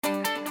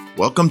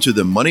Welcome to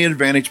the Money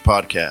Advantage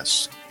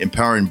Podcast,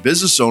 empowering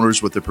business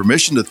owners with the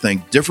permission to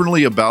think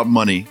differently about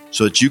money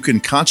so that you can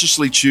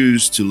consciously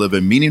choose to live a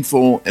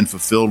meaningful and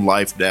fulfilled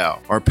life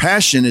now. Our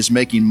passion is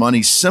making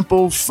money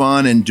simple,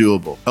 fun, and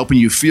doable, helping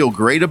you feel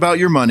great about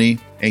your money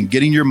and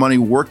getting your money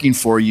working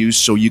for you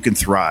so you can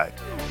thrive.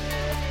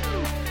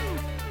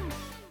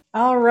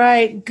 All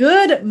right.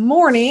 Good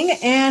morning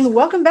and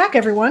welcome back,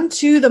 everyone,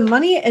 to the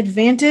Money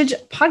Advantage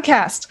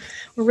Podcast.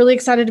 We're really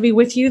excited to be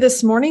with you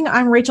this morning.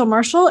 I'm Rachel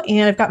Marshall,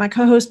 and I've got my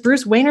co-host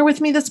Bruce Wehner with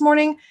me this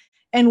morning.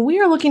 And we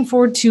are looking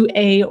forward to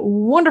a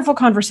wonderful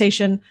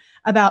conversation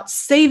about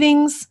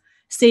savings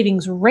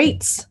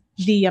rates,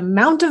 the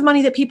amount of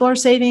money that people are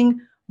saving,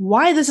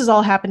 why this is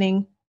all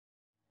happening.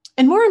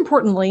 And more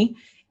importantly,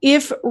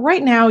 if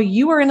right now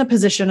you are in a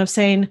position of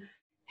saying,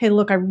 hey,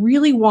 look, I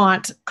really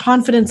want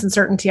confidence and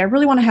certainty. I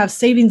really want to have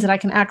savings that I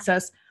can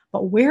access,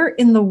 but where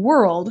in the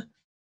world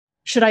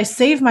should I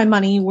save my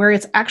money where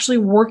it's actually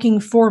working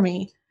for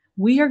me?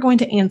 We are going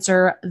to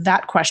answer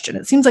that question.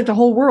 It seems like the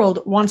whole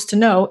world wants to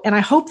know, and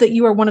I hope that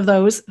you are one of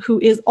those who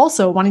is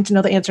also wanting to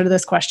know the answer to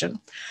this question.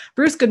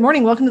 Bruce, good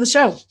morning. Welcome to the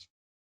show.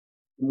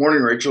 Good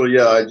morning, Rachel.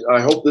 Yeah, I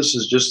hope this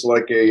is just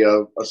like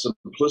a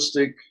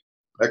simplistic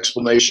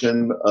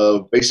explanation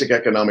of basic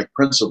economic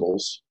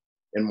principles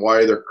and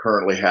why they're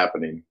currently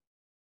happening.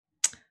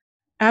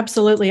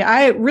 Absolutely.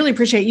 I really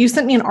appreciate it. You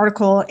sent me an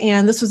article,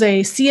 and this was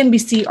a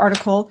CNBC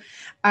article.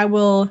 I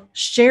will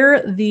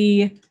share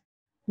the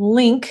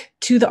link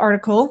to the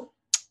article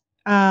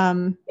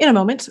in a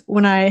moment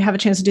when I have a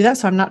chance to do that.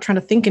 So I'm not trying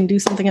to think and do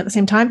something at the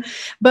same time.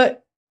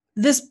 But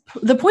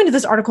the point of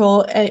this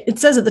article, it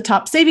says at the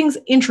top, savings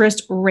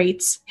interest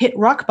rates hit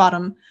rock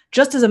bottom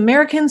just as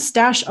Americans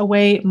stash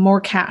away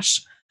more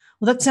cash.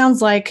 Well, that sounds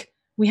like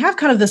we have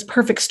kind of this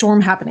perfect storm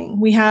happening.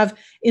 We have,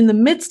 in the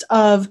midst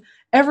of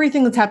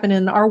everything that's happened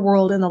in our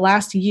world in the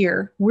last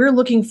year, we're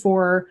looking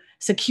for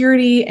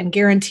security and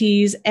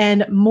guarantees,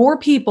 and more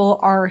people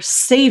are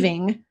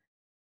saving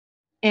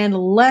and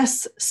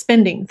less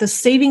spending. The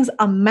savings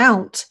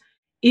amount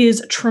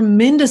is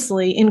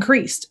tremendously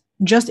increased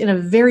just in a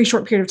very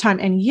short period of time.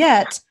 And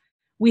yet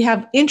we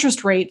have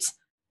interest rates,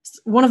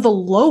 one of the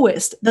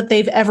lowest that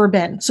they've ever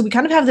been. So we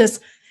kind of have this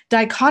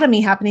dichotomy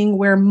happening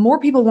where more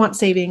people want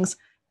savings,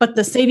 but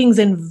the savings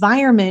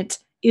environment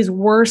is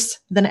worse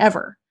than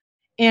ever.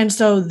 And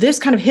so this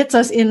kind of hits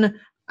us in,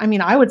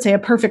 I would say a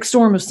perfect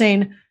storm of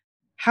saying,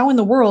 how in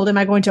the world am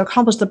I going to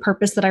accomplish the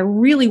purpose that I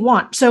really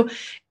want? So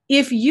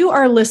if you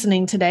are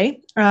listening today,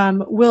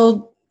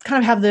 we'll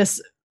kind of have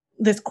this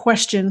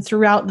question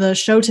throughout the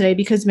show today,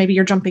 because maybe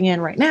you're jumping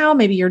in right now,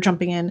 maybe you're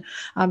jumping in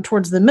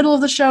towards the middle of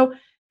the show.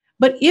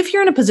 But if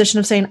you're in a position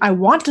of saying, I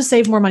want to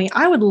save more money,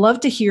 I would love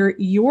to hear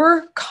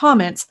your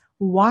comments.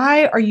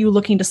 Why are you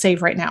looking to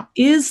save right now?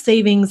 Is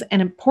savings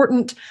an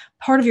important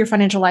part of your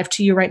financial life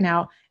to you right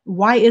now?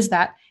 Why is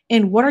that?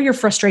 And what are your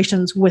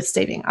frustrations with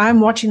saving? I'm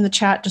watching the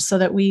chat just so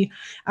that we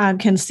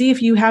can see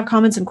if you have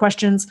comments and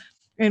questions,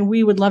 and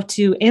we would love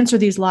to answer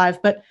these live.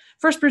 But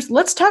first, Bruce,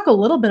 let's talk a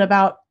little bit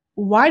about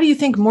why do you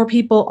think more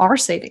people are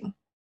saving?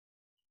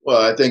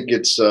 Well, I think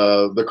it's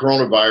the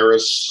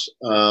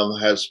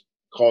coronavirus has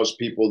caused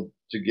people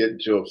to get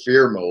into a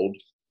fear mode.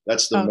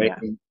 That's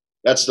the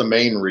That's the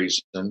main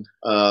reason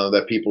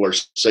that people are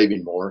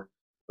saving more.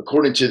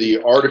 According to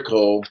the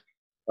article,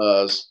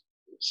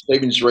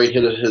 savings rate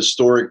hit a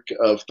historic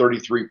of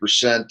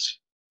 33%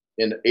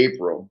 in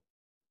April.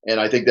 And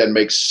I think that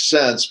makes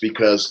sense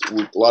because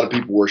a lot of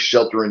people were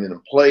sheltering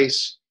in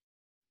place.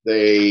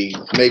 They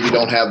maybe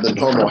don't have the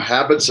normal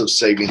habits of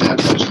saving that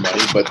much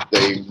money, but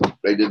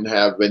they didn't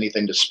have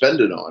anything to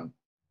spend it on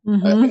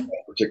at that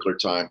particular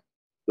time.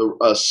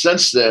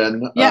 Since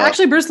then,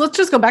 actually, Bruce, let's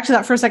just go back to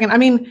that for a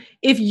second.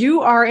 If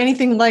you are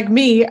anything like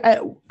me,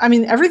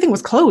 everything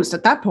was closed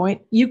at that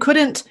point. You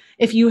couldn't,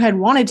 if you had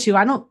wanted to,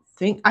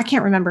 I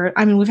can't remember.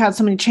 We've had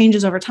so many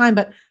changes over time,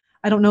 but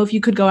I don't know if you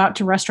could go out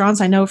to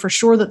restaurants. I know for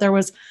sure that there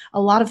was a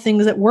lot of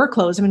things that were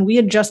closed. We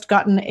had just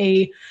gotten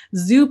a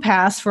zoo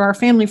pass for our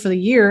family for the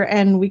year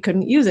and we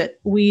couldn't use it.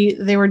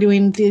 They were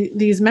doing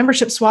these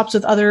membership swaps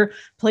with other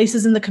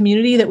places in the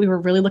community that we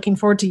were really looking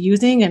forward to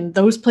using. And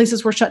those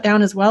places were shut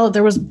down as well.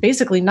 There was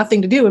basically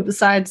nothing to do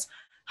besides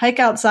hike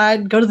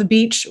outside, go to the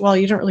beach. Well,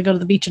 you don't really go to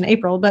the beach in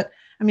April, but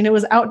it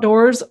was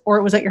outdoors or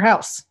it was at your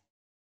house.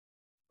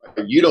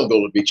 You don't go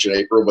to the beach in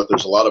April, but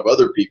there's a lot of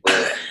other people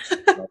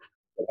that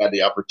had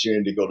the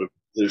opportunity to go to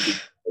the beach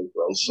in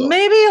April. So.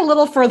 Maybe a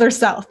little further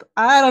south.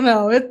 I don't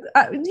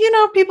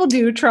know. People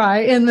do try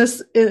in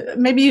this,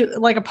 maybe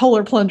like a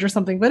polar plunge or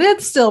something, but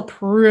it's still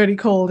pretty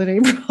cold in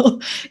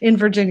April in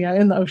Virginia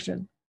in the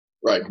ocean.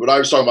 Right. But I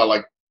was talking about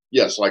like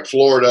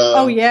Florida.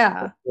 Oh,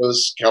 yeah.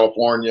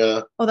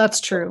 California. Oh,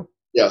 that's true.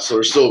 Yeah. So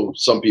there's still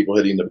some people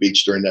hitting the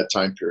beach during that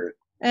time period.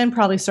 And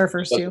probably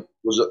surfers too.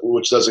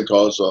 Which doesn't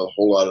cost a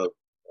whole lot of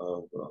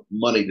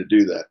money to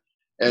do that.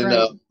 And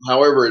right.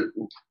 However,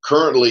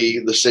 currently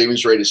the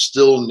savings rate is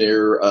still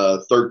near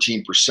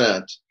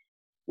 13%,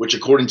 which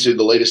according to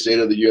the latest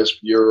data of the U.S.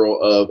 Bureau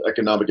of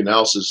Economic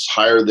Analysis is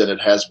higher than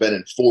it has been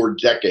in 4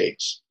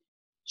 decades.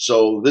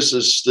 So this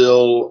is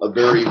still a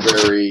very,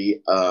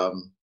 very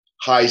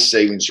high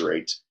savings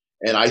rate.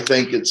 And I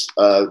think it's,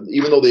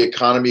 even though the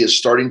economy is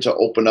starting to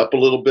open up a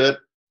little bit,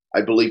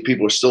 I believe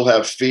people still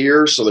have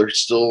fear. So they're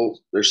still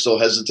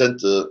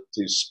hesitant to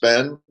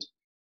spend.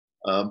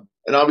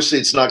 And obviously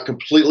it's not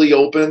completely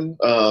open.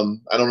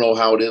 I don't know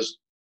how it is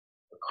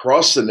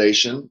across the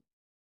nation.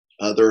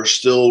 There are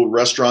still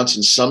restaurants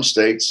in some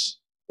states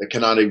that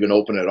cannot even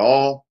open at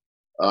all.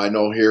 I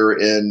know here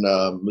in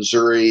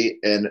Missouri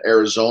and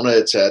Arizona,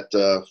 it's at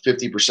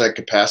 50%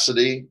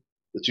 capacity.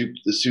 The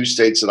two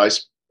states that I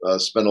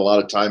spend a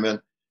lot of time in,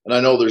 and I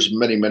know there's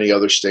many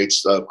other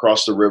states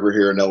across the river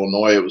here in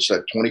Illinois. It was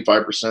at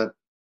 25%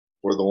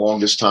 for the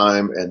longest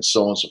time, and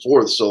so on and so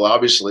forth. So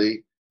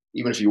obviously,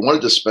 even if you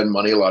wanted to spend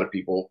money, a lot of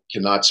people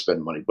cannot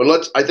spend money.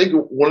 But I think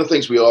one of the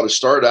things we ought to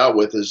start out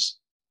with is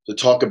to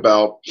talk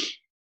about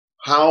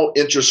how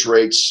interest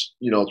rates,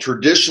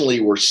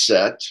 traditionally were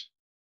set,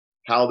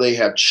 how they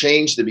have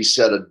changed to be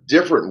set a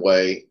different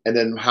way, and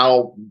then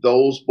how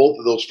both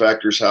of those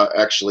factors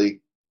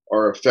actually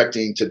are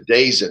affecting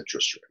today's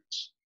interest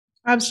rates.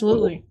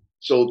 Absolutely.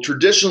 So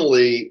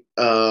traditionally,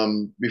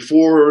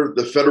 before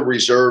the Federal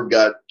Reserve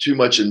got too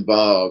much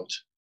involved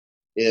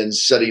in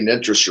setting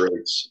interest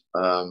rates,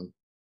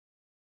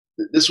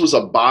 this was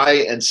a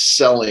buy and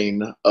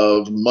selling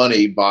of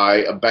money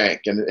by a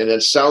bank. And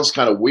it sounds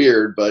kind of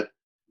weird, but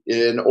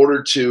in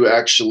order to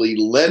actually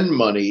lend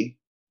money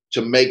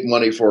to make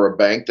money for a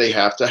bank, they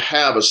have to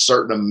have a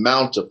certain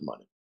amount of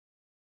money.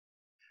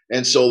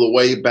 And so the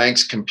way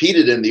banks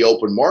competed in the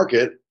open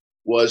market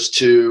was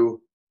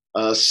to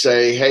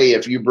say, hey,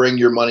 if you bring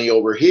your money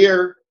over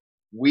here,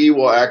 we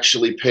will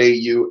actually pay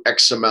you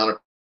X amount of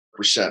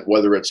percent,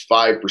 whether it's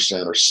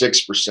 5% or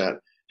 6%.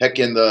 Heck,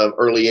 in the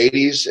early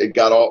 80s, it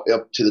got all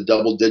up to the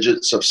double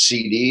digits of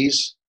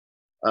CDs,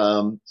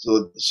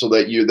 so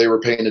that they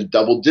were paying in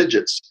double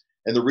digits.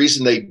 And the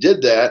reason they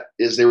did that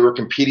is they were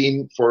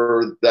competing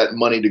for that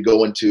money to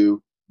go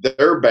into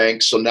their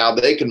bank, so now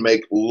they can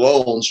make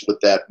loans with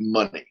that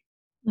money.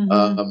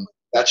 Mm-hmm.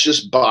 That's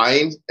just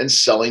buying and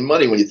selling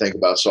money when you think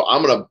about it. So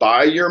I'm going to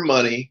buy your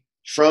money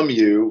from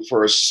you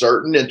for a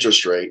certain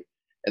interest rate,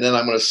 and then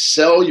I'm going to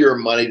sell your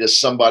money to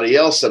somebody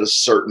else at a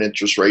certain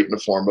interest rate in the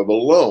form of a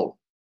loan.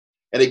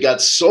 And it got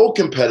so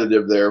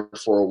competitive there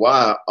for a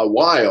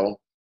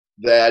while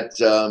that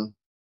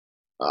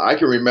I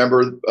can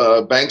remember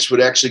banks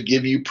would actually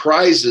give you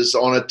prizes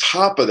on the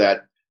top of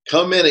that.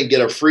 Come in and get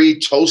a free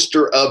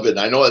toaster oven.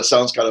 I know that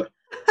sounds kind of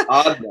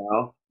odd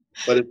now,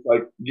 but it's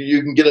like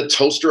you can get a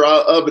toaster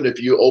oven if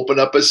you open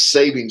up a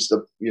savings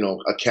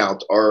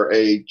account or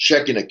a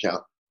checking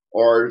account.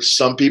 Or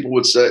some people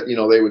would say,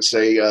 they would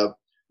say,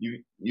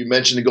 you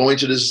mentioned going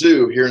to the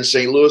zoo here in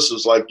St. Louis. It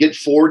was like, get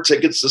 4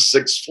 tickets to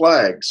Six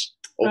Flags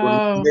over in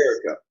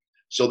America.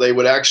 So they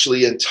would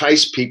actually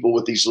entice people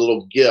with these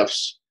little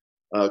gifts.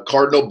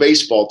 Cardinal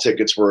baseball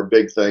tickets were a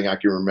big thing. I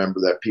can remember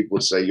that people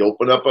would say, you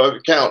open up an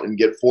account and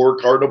get 4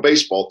 Cardinal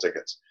baseball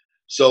tickets.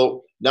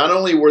 So not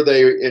only were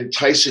they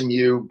enticing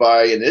you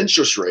by an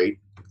interest rate,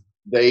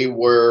 they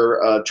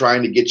were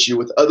trying to get you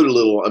with other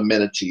little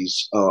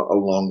amenities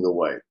along the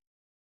way.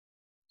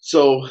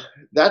 So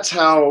that's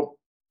how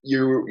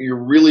you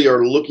really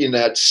are looking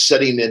at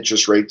setting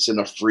interest rates in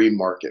a free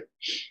market.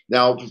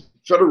 Now, the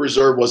Federal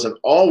Reserve wasn't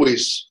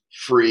always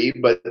free,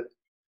 but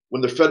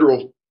when the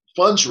federal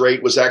funds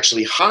rate was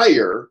actually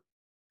higher,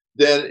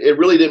 then it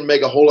really didn't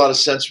make a whole lot of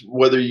sense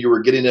whether you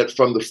were getting it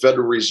from the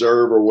Federal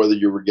Reserve or whether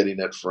you were getting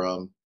it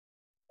from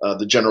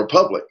the general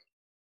public.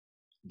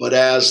 But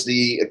as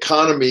the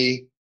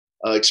economy,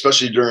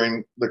 especially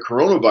during the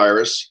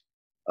coronavirus,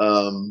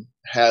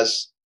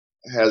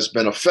 has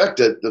been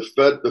affected,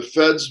 the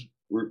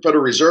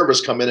Federal Reserve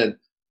has come in and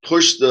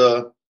pushed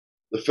the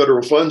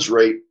federal funds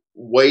rate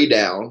way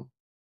down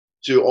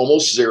to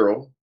almost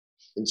zero.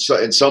 In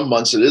some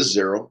months it is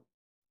zero.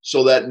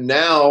 So that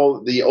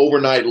now the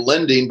overnight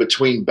lending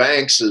between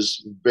banks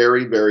is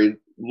very, very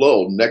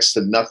low, next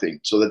to nothing,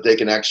 so that they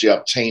can actually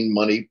obtain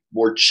money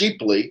more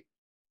cheaply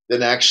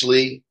than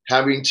actually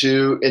having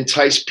to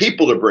entice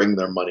people to bring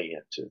their money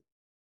into.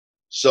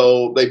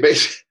 So they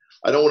basically,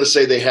 I don't want to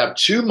say they have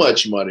too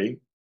much money,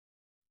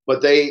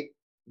 but they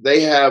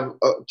have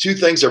two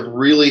things have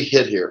really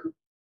hit here.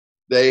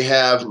 They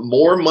have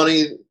more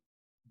money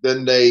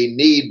than they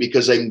need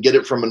because they can get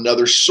it from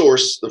another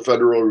source, the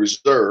Federal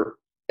Reserve.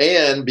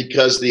 And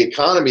because the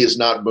economy is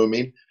not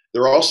booming,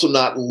 they're also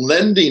not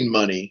lending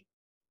money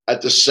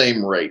at the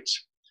same rate.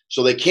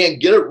 So they can't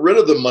get rid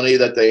of the money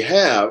that they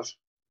have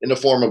in the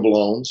form of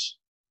loans,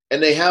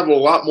 and they have a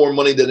lot more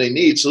money than they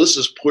need. So this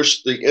has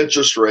pushed the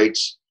interest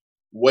rates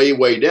way,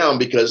 way down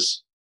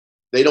because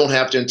they don't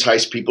have to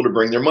entice people to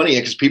bring their money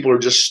in, because people are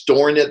just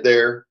storing it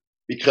there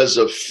because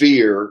of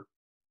fear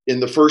in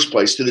the first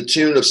place, to the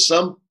tune of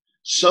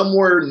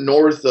somewhere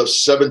north of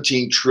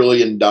 $17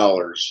 trillion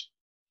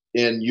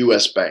in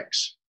U.S.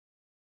 banks.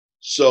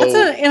 So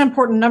that's an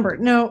important number.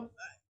 No,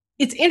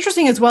 it's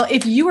interesting as well.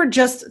 If you were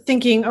just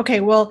thinking,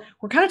 okay, well,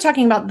 we're kind of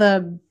talking about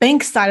the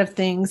bank side of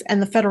things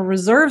and the Federal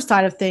Reserve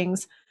side of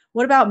things.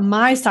 what about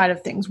my side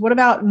of things? What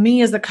about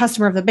me as the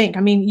customer of the bank?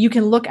 I mean, you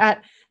can look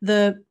at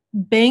the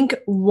bank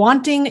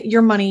wanting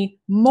your money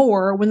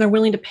more when they're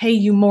willing to pay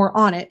you more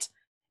on it.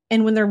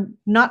 And when they're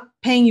not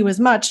paying you as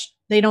much,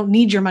 they don't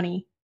need your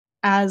money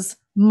as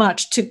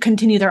much to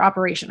continue their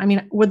operation. I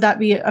mean, would that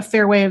be a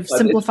fair way of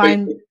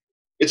simplifying?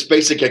 It's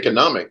basic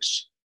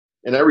economics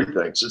and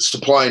everything. So it's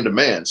supply and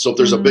demand. So if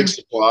there's a big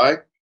supply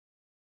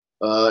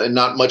and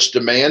not much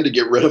demand to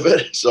get rid of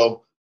it,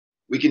 so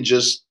we can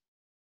just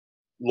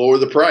lower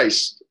the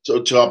price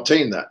to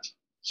obtain that.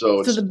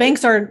 So the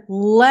banks are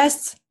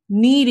less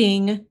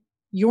needing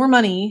your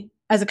money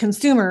as a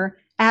consumer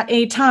at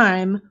a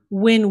time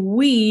when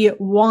we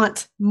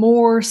want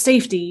more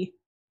safety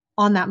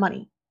on that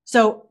money.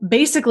 So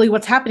basically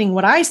what's happening,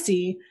 what I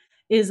see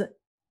is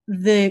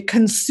the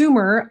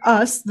consumer,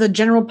 us, the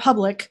general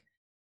public,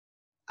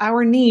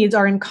 our needs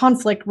are in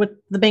conflict with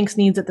the bank's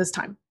needs at this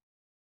time.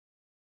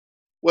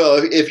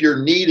 Well, if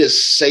your need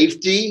is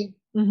safety,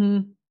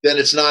 then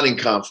it's not in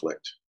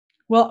conflict.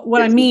 Well,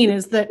 what I mean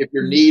is that if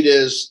your need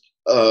is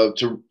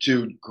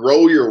to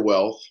grow your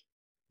wealth,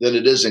 then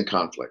it is in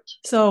conflict.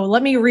 So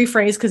let me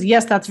rephrase, because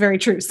yes, that's very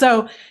true.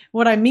 So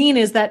what I mean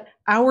is that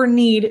our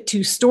need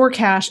to store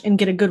cash and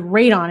get a good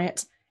rate on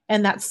it,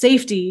 and that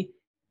safety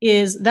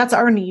that's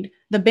our need.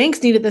 The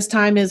bank's need at this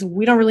time is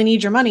we don't really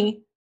need your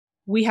money.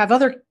 We have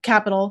other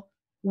capital.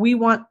 We're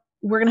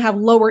going to have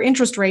lower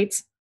interest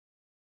rates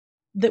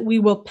that we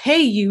will pay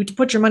you to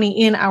put your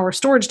money in our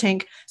storage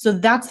tank. So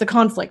that's the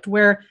conflict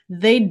where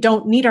they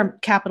don't need our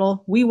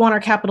capital. We want our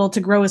capital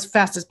to grow as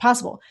fast as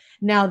possible.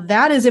 Now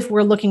that is if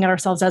we're looking at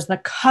ourselves as the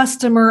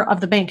customer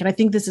of the bank. And I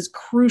think this is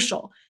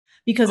crucial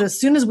because as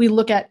soon as we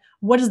look at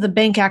what is the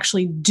bank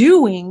actually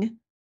doing,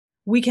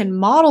 we can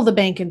model the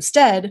bank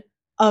instead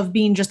of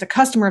being just a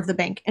customer of the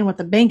bank. And what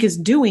the bank is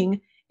doing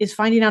is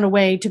finding out a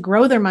way to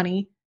grow their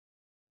money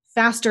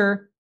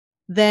faster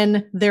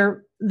than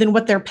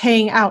what they're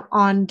paying out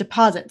on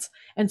deposits.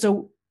 And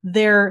so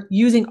they're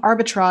using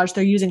arbitrage,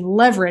 they're using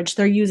leverage,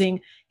 they're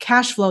using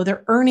cash flow,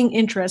 they're earning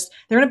interest.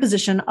 They're in a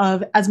position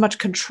of as much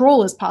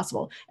control as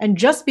possible. And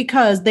just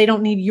because they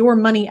don't need your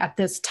money at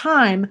this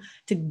time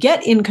to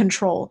get in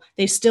control,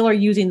 they still are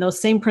using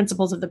those same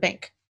principles of the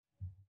bank.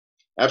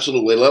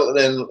 Absolutely.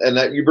 And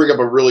that you bring up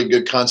a really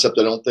good concept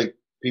I don't think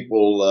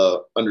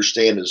people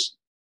understand is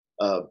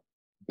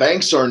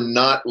banks are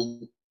not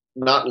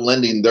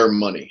lending their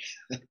money.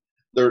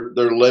 They're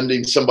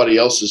lending somebody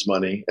else's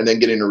money and then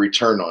getting a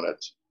return on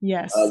it.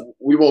 Yes.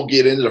 We won't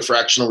get into the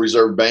fractional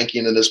reserve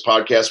banking in this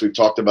podcast. We've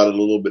talked about it a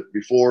little bit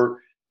before.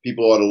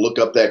 People ought to look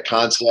up that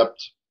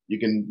concept. You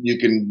can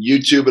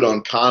YouTube it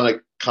on Khan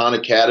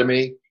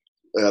Academy.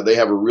 They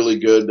have a really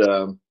good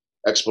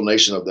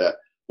explanation of that.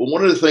 But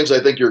one of the things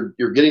I think you're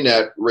getting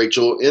at,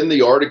 Rachel, in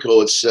the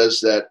article, it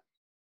says that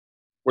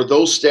for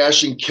those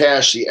stashing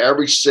cash, the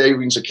average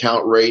savings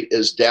account rate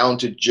is down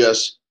to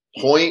just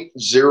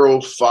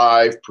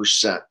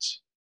 0.05%.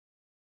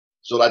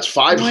 So that's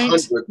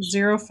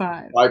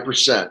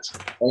 5%.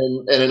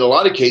 And in a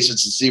lot of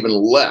cases, it's even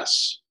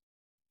less.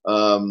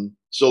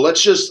 So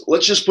let's just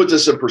put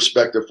this in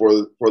perspective for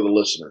the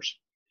listeners.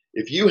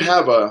 If you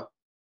have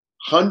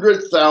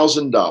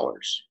 $100,000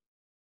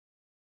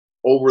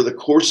 over the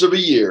course of a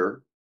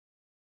year,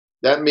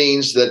 that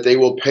means that they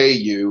will pay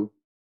you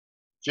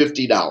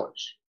 $50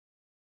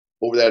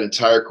 over that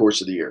entire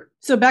course of the year.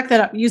 So back that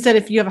up. You said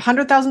if you have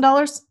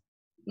 $100,000?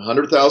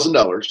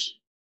 $100,000,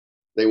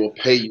 they will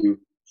pay you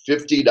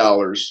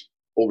 $50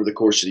 over the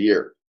course of the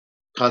year.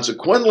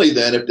 Consequently,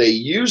 then, if they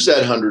use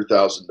that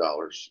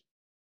 $100,000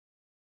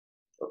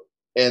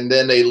 and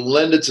then they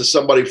lend it to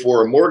somebody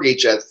for a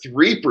mortgage at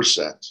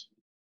 3%,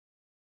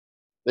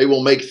 they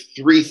will make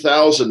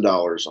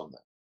 $3,000 on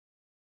that.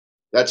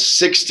 That's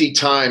 60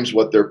 times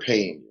what they're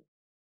paying you.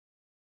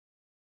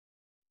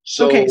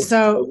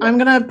 So I'm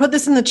going to put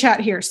this in the chat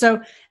here.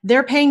 So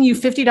they're paying you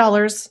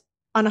 $50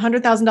 on a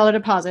 $100,000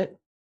 deposit,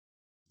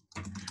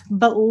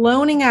 but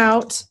loaning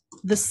out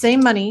the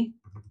same money.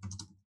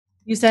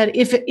 You said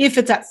if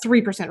it's at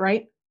 3%,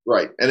 right?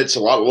 Right. And it's a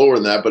lot lower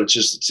than that, but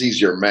it's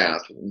easier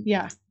math.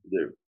 Yeah.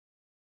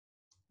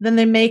 Then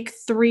they make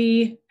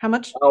how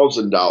much?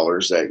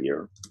 $1,000 that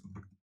year.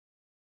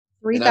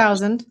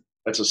 3,000.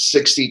 That's a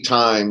 60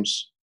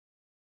 times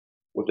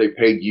what they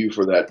paid you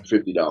for that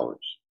 $50.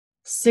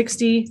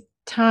 60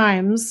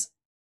 times.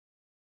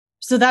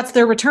 So that's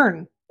their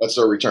return. That's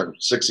their return.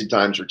 60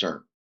 times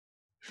return.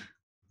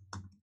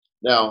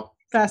 Now,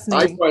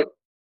 fascinating.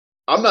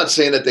 I'm not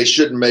saying that they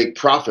shouldn't make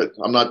profit.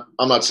 I'm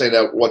not saying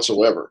that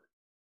whatsoever.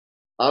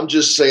 I'm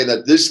just saying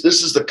that this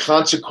is the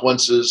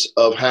consequences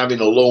of having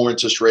a low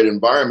interest rate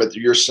environment. That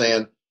you're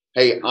saying,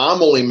 hey,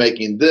 I'm only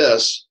making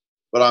this,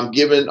 but I'm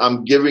giving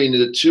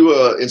it to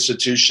an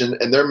institution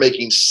and they're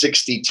making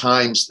 60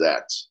 times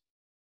that.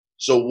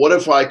 So what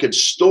if I could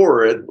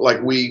store it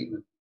like we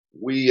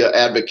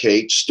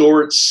advocate,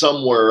 store it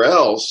somewhere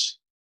else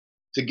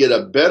to get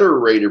a better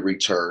rate of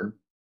return,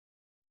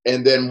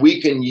 and then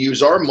we can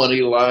use our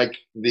money like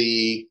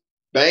the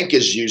bank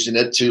is using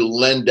it to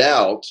lend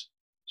out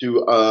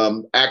to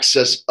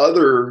access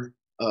other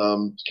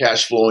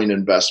cash flowing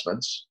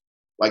investments.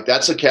 Like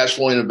that's a cash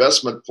flowing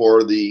investment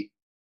for the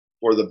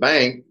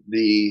bank,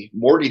 the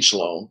mortgage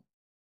loan,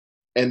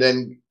 and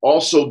then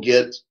also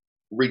get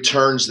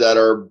returns that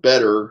are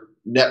better,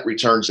 net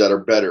returns that are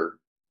better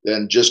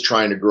than just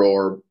trying to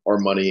grow our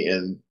money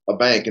in a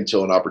bank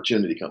until an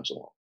opportunity comes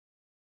along.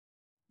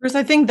 Bruce,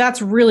 I think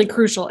that's really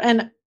crucial.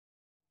 And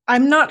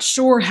I'm not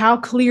sure how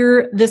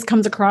clear this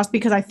comes across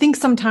because I think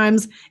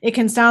sometimes it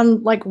can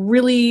sound like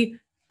really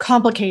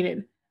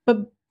complicated.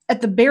 But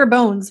at the bare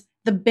bones,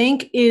 the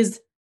bank is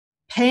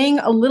paying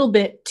a little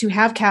bit to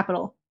have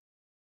capital.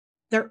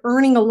 They're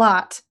earning a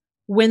lot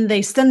when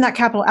they send that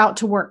capital out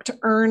to work to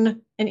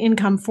earn an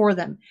income for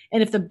them.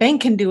 And if the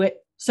bank can do it,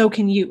 so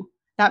can you.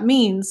 That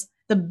means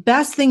the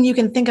best thing you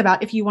can think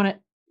about if you want to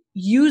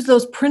use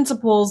those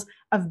principles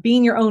of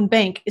being your own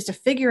bank is to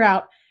figure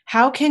out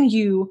how can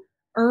you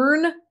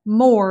earn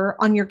more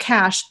on your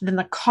cash than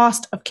the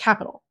cost of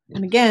capital.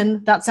 And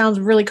again, that sounds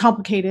really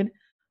complicated,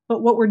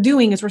 but what we're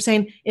doing is we're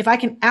saying if I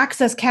can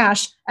access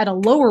cash at a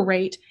lower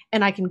rate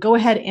and I can go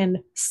ahead and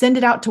send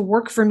it out to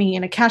work for me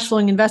in a cash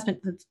flowing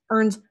investment that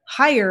earns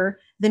higher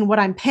than what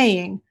I'm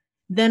paying,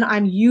 then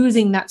I'm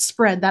using that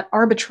spread, that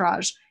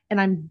arbitrage,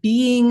 and I'm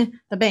being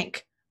the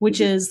bank,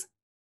 which is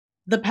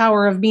the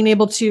power of being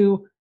able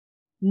to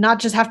not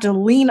just have to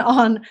lean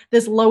on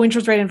this low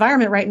interest rate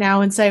environment right now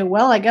and say,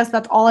 well, I guess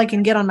that's all I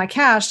can get on my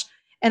cash.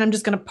 And I'm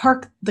just going to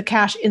park the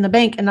cash in the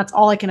bank. And that's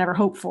all I can ever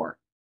hope for.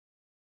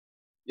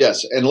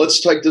 Yes. And let's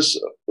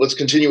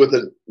continue with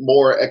the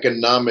more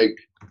economic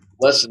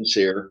lessons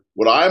here.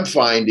 What I'm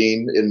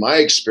finding in my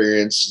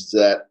experience is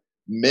that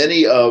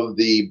many of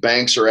the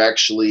banks are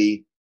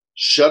actually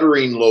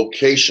shuttering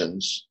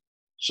locations.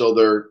 So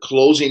they're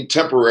closing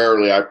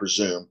temporarily, I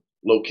presume,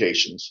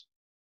 locations.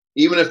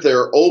 Even if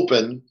they're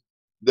open,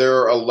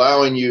 they're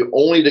allowing you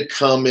only to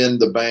come in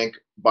the bank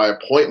by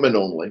appointment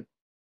only.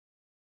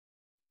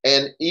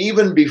 And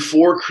even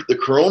before the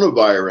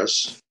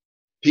coronavirus,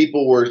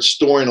 people were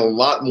storing a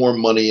lot more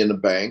money in the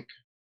bank.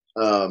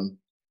 And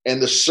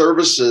the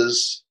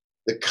services,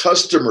 the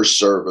customer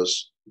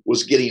service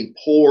was getting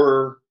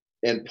poorer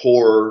and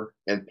poorer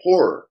and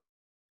poorer.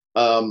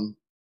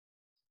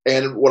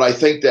 And what I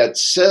think that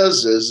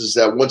says is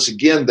that once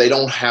again, they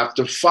don't have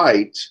to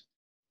fight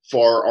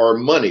for our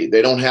money.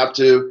 They don't have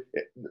to,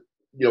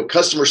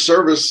 customer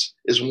service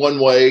is one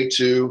way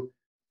to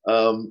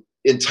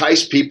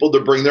entice people to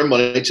bring their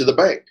money to the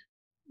bank.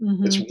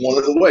 Mm-hmm. It's one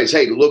of the ways.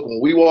 Hey, look, when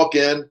we walk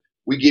in,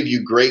 we give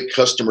you great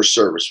customer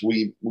service.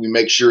 We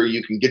make sure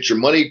you can get your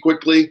money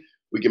quickly.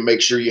 We can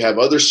make sure you have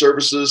other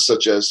services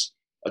such as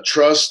a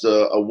trust,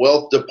 a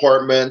wealth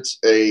department,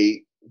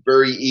 a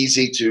very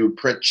easy to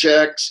print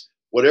checks,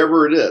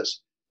 whatever it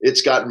is.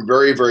 It's gotten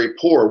very, very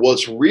poor. Well,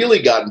 it's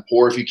really gotten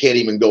poor if you can't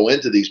even go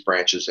into these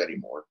branches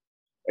anymore.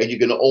 And you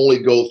can only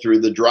go through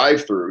the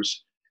drive-throughs.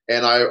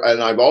 And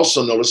I've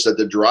also noticed that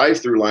the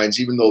drive-through lines,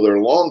 even though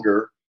they're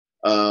longer,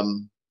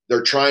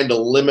 they're trying to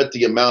limit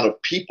the amount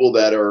of people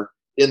that are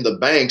in the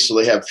bank so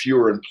they have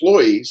fewer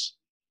employees.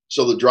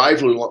 So the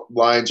drive-through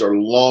lines are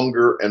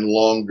longer and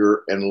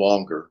longer and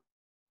longer.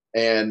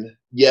 And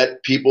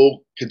yet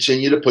people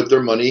continue to put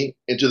their money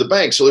into the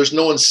bank. So there's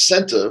no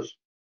incentive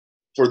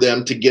for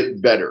them to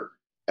get better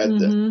at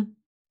this.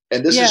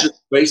 And this is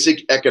just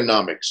basic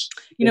economics.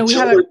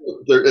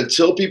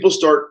 Until people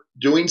start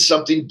doing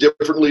something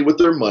differently with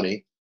their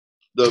money,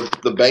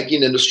 the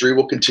banking industry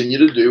will continue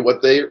to do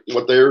what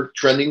they're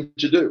trending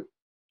to do.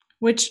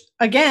 Which,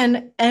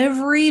 again,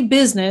 every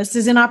business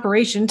is in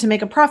operation to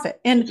make a profit.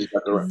 And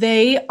exactly right.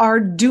 They are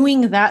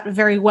doing that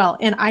very well.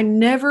 And I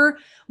never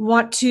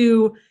want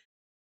to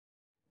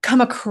come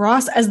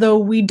across as though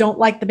we don't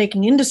like the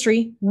banking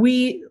industry.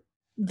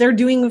 They're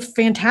doing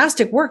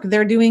fantastic work.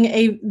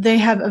 They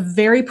have a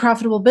very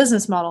profitable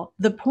business model.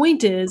 The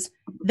point is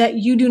that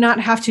you do not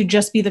have to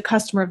just be the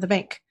customer of the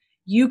bank.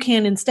 You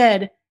can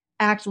instead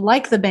act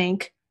like the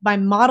bank by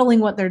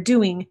modeling what they're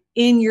doing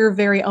in your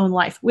very own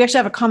life. We actually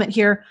have a comment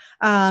here,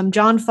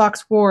 John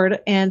Fox Ward,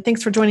 and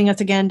thanks for joining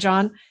us again,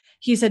 John.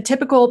 He said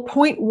typical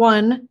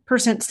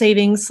 0.1%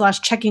 savings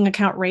 / checking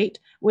account rate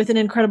with an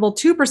incredible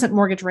 2%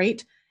 mortgage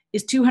rate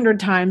is 200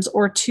 times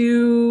or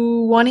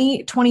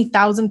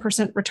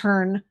 20,000%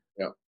 return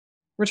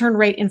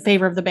rate in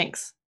favor of the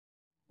banks,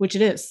 which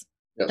it is.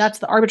 Yes. That's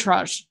the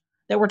arbitrage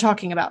that we're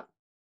talking about.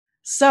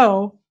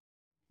 So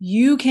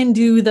you can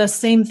do the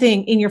same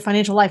thing in your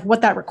financial life.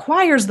 What that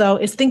requires, though,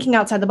 is thinking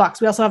outside the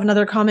box. We also have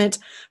another comment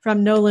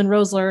from Nolan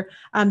Rosler.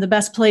 The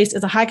best place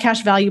is a high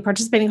cash value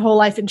participating whole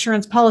life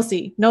insurance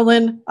policy.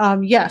 Nolan,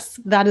 yes,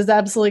 that is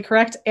absolutely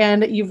correct.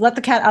 And you've let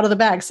the cat out of the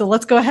bag. So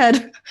let's go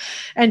ahead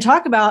and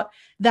talk about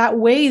that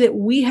way that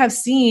we have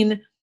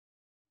seen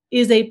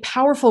is a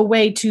powerful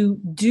way to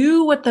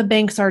do what the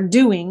banks are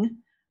doing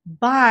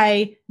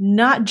by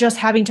not just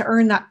having to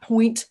earn that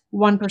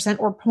 0.1%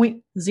 or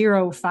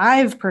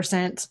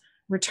 0.05%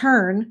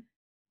 return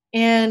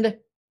and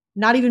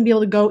not even be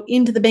able to go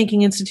into the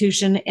banking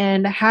institution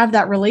and have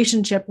that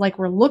relationship like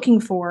we're looking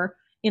for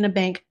in a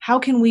bank. How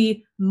can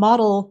we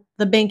model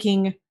the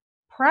banking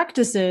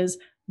practices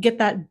get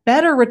that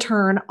better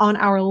return on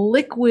our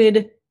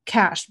liquid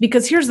cash.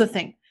 Because here's the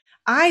thing.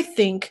 I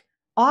think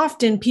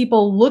often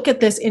people look at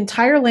this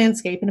entire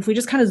landscape, and if we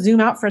just kind of zoom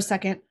out for a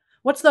second,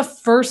 what's the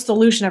first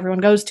solution everyone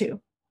goes to?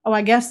 Oh,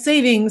 I guess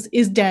savings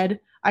is dead.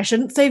 I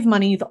shouldn't save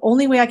money. The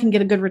only way I can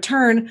get a good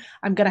return,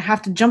 I'm going to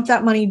have to jump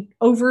that money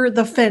over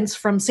the fence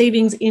from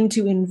savings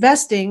into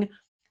investing,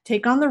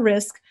 take on the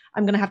risk.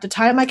 I'm going to have to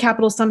tie up my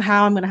capital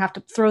somehow. I'm going to have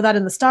to throw that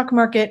in the stock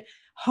market,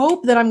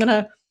 hope that I'm going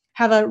to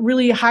have a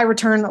really high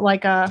return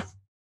like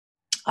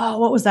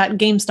what was that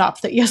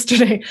GameStop that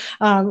yesterday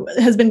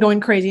has been going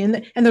crazy.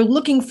 And they're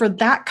looking for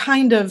that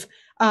kind of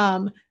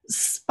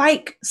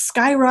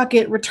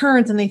skyrocket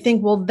returns. And they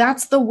think, well,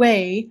 that's the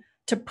way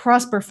to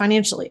prosper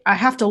financially. I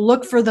have to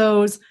look for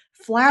those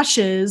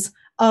flashes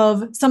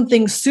of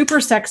something super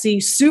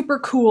sexy, super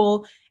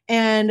cool.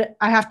 And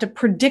I have to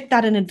predict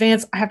that in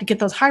advance. I have to get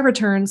those high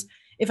returns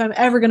if I'm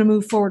ever going to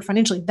move forward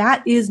financially.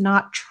 That is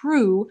not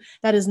true.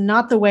 That is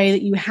not the way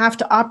that you have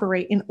to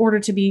operate in order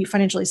to be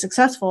financially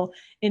successful.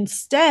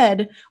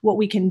 Instead, what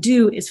we can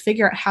do is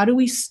figure out how do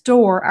we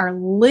store our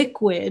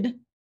liquid,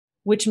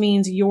 which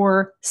means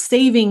your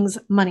savings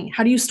money.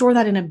 How do you store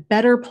that in a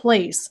better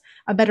place,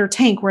 a better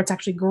tank where it's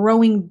actually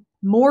growing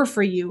more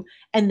for you?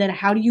 And then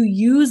how do you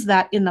use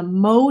that in the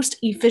most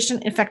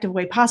efficient, effective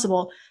way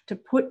possible to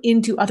put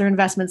into other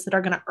investments that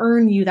are going to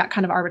earn you that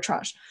kind of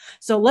arbitrage?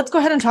 So let's go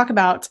ahead and talk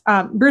about,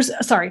 Bruce,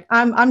 sorry,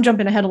 I'm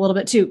jumping ahead a little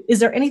bit too. Is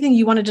there anything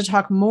you wanted to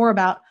talk more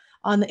about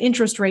on the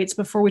interest rates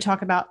before we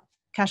talk about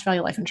cash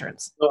value life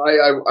insurance? Well,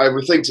 I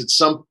would think that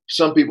some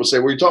people say,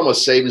 well, you're talking about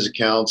savings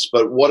accounts,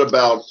 but what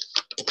about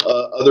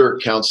other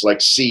accounts like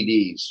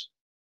CDs?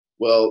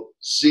 Well,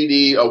 a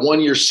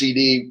 1-year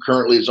CD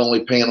currently is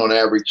only paying on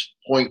average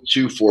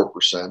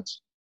 0.24%.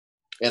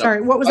 Sorry,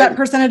 what was that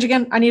percentage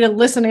again? I need to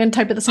listen and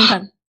type at the same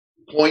time.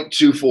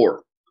 0.24.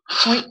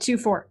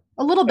 0.24.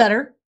 A little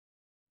better.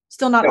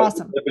 Still not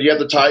awesome. But you have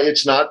to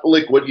it's not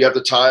liquid. You have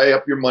to tie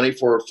up your money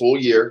for a full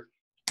year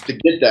to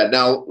get that.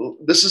 Now,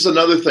 this is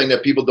another thing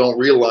that people don't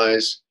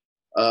realize.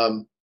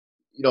 People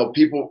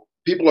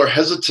are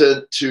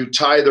hesitant to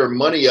tie their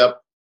money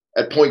up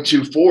at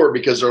 0.24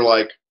 because they're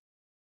like,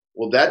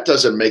 well, that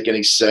doesn't make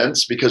any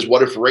sense, because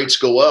what if rates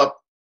go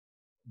up?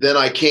 Then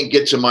I can't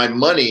get to my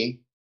money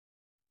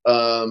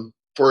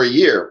for a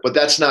year. But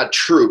that's not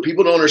true.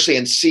 People don't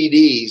understand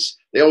CDs.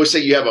 They always say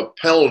you have a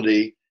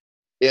penalty.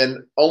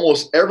 In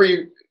almost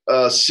every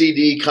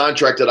CD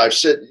contract that I've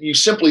seen, you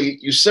simply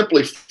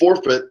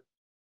forfeit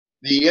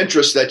the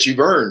interest that you've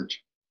earned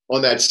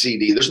on that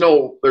CD. There's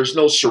no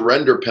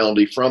surrender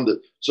penalty from the.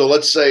 So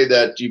let's say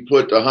that you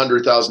put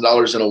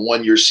 $100,000 in a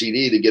 1-year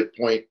CD to get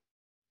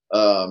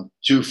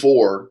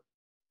 0.24,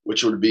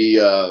 which would be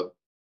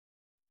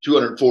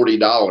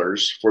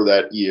 $240 for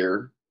that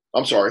year.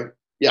 I'm sorry,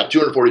 yeah,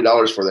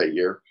 $240 for that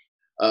year.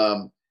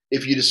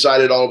 If you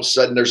decided all of a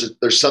sudden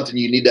there's something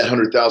you need that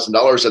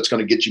 $100,000 that's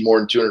going to get you more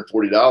than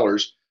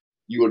 $240,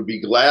 you would be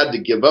glad to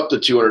give up the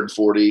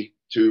 $240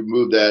 to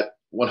move that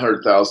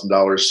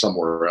 $100,000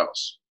 somewhere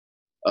else.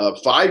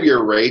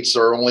 5-year rates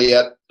are only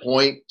at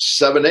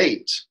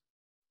 0.78.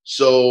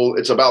 So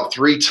it's about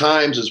 3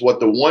 times as what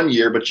the 1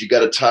 year, but you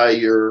got to tie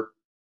your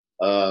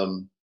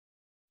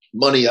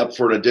money up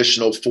for an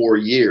additional 4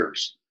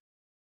 years.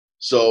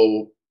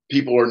 So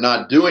people are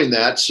not doing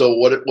that. So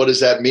what does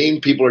that mean?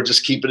 People are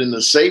just keeping it in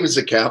the savings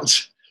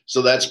accounts.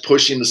 So that's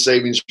pushing the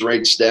savings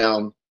rates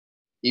down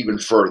even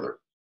further.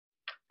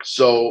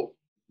 So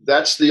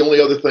that's the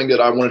only other thing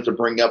that I wanted to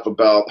bring up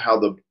about how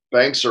the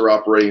banks are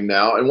operating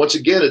now. And once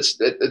again,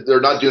 they're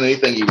not doing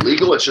anything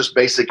illegal. It's just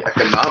basic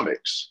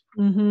economics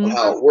of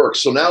how it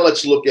works. So now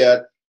let's look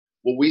at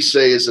what we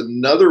say is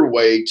another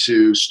way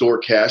to store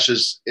cash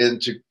is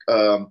into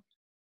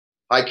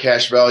high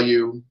cash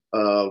value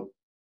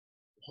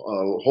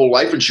whole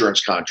life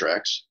insurance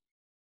contracts.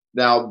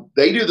 Now,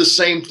 they do the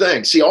same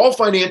thing. See, all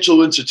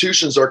financial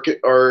institutions are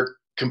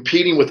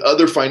competing with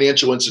other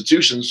financial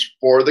institutions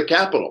for the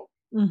capital.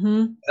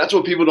 That's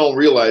what people don't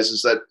realize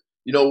is that,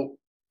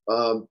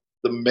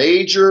 the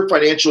major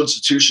financial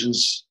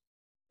institutions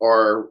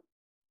are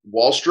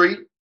Wall Street,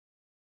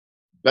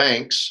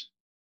 banks,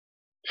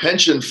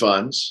 pension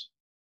funds,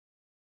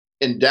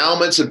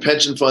 endowments and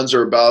pension funds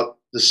are about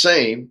the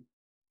same,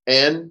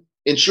 and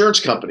insurance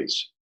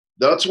companies.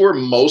 That's where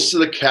most of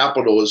the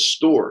capital is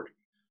stored.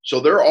 So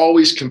they're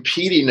always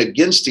competing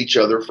against each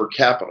other for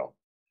capital.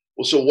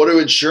 Well, so what do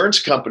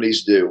insurance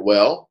companies do?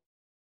 Well,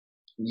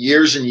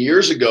 years and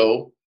years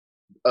ago,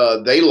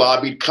 they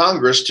lobbied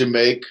Congress to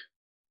make,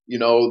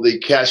 the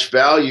cash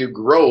value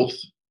growth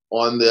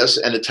on this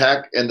and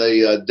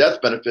the death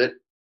benefit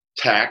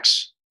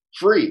tax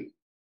free.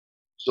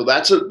 So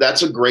that's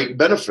a great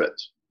benefit.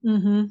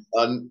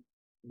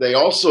 They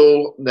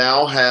also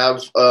now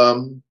have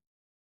a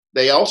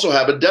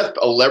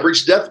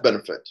leveraged death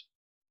benefit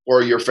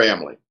for your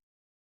family.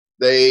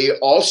 They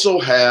also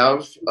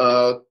have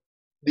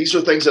these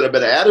are things that have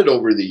been added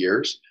over the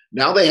years.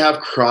 Now they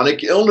have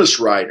chronic illness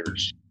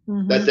riders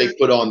that they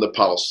put on the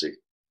policy,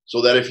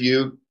 so that if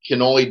you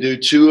can only do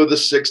 2 of the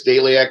 6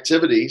 daily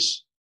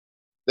activities,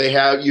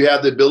 You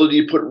have the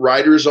ability to put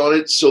riders on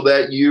it so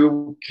that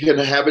you can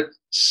have it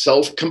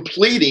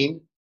self-completing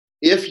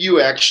if you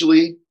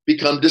actually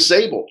become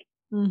disabled,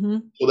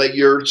 so that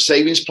your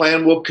savings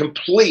plan will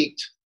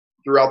complete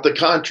throughout the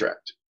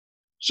contract.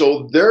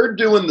 So they're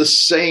doing the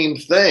same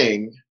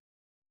thing.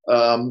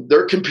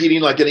 They're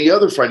competing like any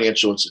other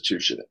financial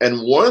institution.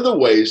 And one of the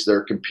ways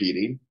they're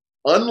competing,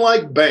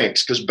 unlike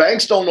banks, because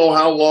banks don't know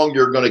how long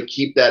you're going to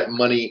keep that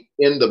money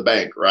in the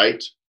bank,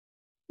 right?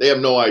 They have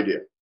no idea.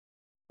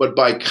 But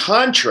by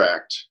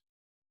contract,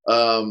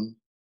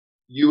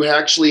 you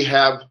actually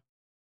have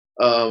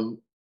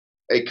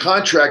a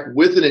contract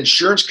with an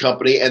insurance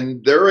company,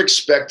 and they're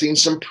expecting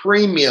some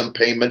premium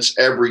payments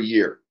every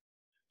year.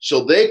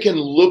 So they can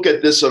look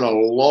at this in a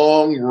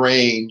long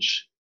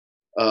range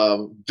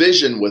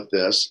vision with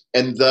this,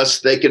 and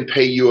thus they can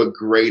pay you a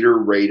greater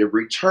rate of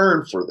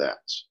return for that.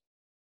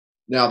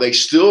 Now, they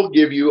still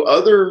give you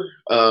other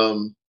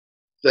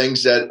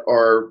things that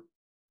are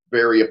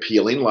very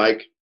appealing,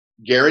 like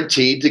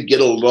guaranteed to get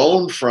a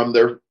loan from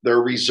their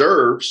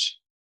reserves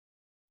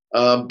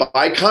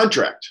by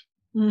contract.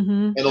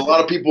 And a lot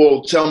of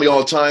people tell me all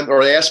the time,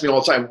 or they ask me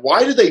all the time,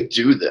 why do they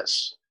do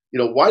this?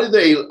 Why do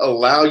they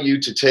allow you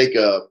to take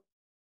a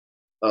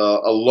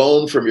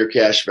loan from your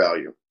cash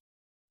value?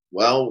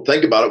 Well,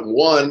 think about it.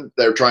 One,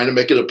 they're trying to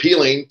make it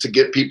appealing to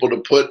get people to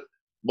put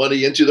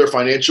money into their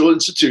financial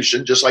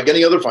institution, just like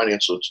any other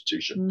financial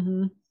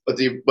institution. But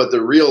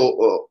the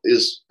real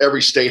is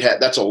every state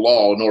that's a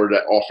law in order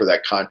to offer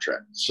that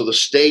contract. So the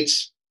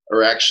states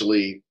are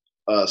actually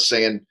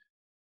saying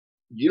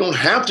you don't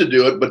have to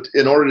do it, but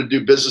in order to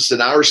do business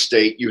in our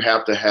state, you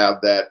have to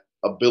have that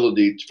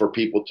ability for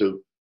people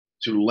to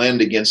lend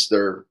against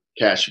their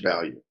cash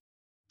value.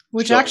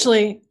 Which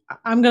actually,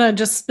 I'm going to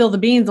just spill the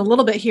beans a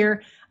little bit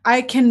here.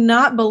 I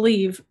cannot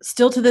believe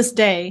still to this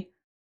day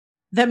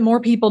that more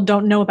people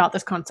don't know about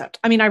this concept.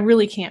 I mean, I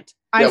really can't.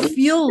 I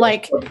feel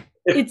that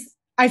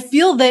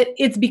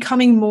it's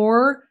becoming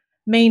more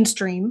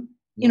mainstream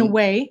in a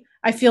way.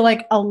 I feel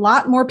like a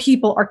lot more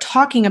people are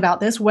talking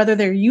about this, whether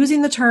they're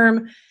using the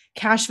term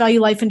cash value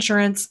life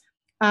insurance.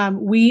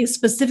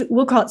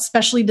 We'll call it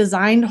specially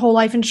designed whole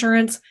life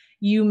insurance.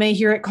 You may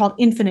hear it called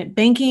infinite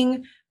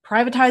banking,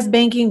 privatized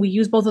banking. We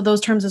use both of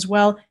those terms as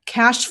well.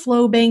 Cash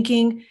flow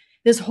banking.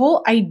 This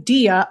whole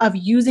idea of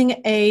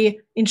using a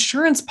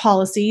insurance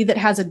policy that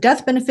has a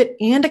death benefit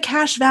and a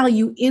cash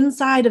value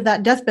inside of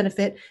that death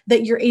benefit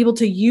that you're able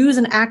to use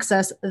and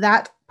access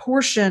that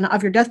portion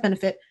of your death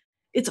benefit.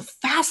 It's a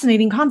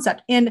fascinating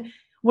concept. And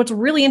what's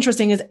really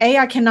interesting is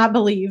I cannot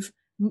believe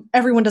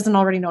everyone doesn't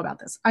already know about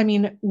this. I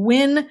mean,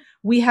 when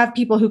we have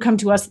people who come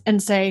to us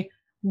and say,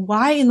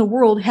 why in the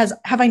world have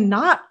I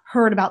not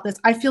heard about this?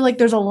 I feel like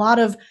there's a lot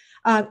of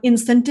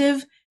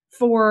incentive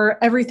for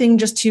everything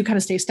just to kind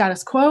of stay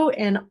status quo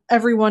and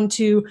everyone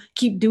to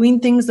keep doing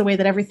things the way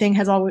that everything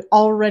has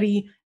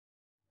already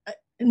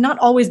not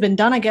always been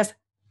done, I guess,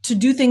 to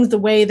do things the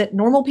way that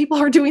normal people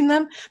are doing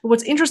them. But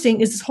what's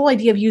interesting is this whole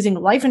idea of using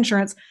life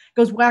insurance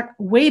goes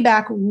way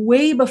back,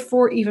 way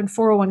before even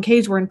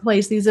 401ks were in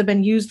place. These have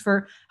been used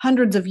for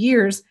hundreds of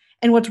years.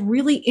 And what's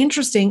really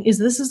interesting is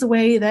this is the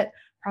way that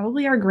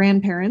probably our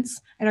grandparents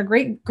and our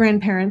great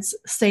grandparents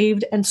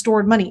saved and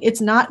stored money.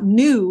 It's not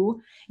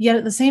new, yet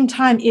at the same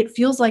time, it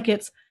feels like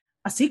it's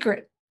a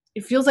secret.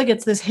 It feels like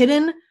it's this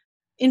hidden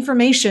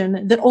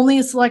information that only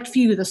a select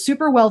few, the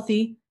super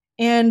wealthy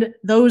and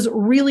those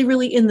really,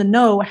 really in the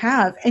know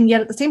have. And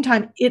yet at the same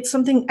time, it's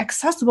something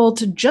accessible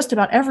to just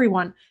about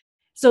everyone.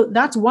 So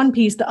that's one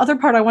piece. The other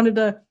part I wanted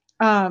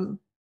to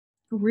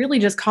really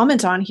just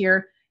comment on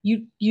here,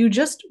 you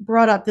just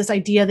brought up this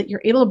idea that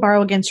you're able to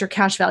borrow against your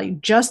cash value.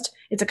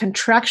 It's a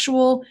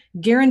contractual,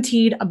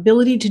 guaranteed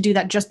ability to do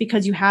that just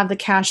because you have the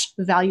cash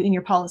value in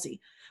your policy.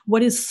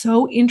 What is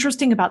so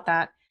interesting about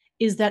that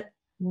is that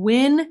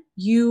when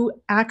you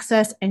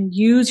access and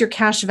use your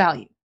cash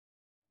value,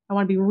 I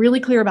want to be really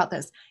clear about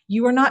this.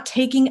 You are not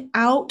taking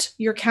out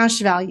your cash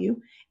value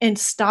and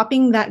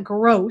stopping that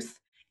growth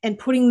and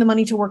putting the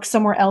money to work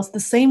somewhere else the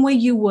same way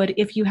you would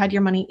if you had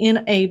your money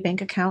in a bank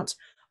account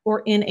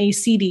or in a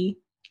CD.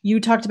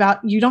 You talked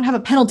about you don't have a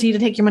penalty to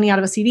take your money out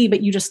of a CD,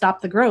 but you just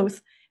stop the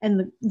growth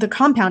and the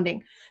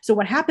compounding. So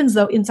what happens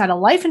though, inside a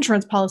life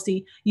insurance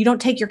policy, you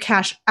don't take your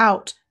cash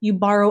out, you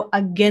borrow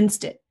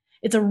against it.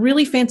 It's a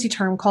really fancy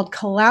term called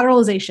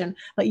collateralization,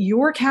 but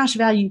your cash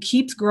value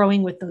keeps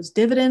growing with those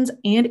dividends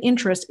and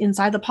interest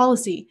inside the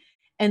policy.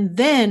 And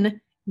then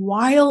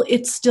while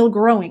it's still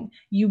growing,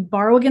 you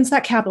borrow against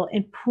that capital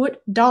and put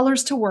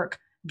dollars to work,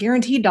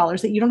 guaranteed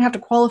dollars that you don't have to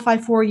qualify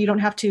for. You don't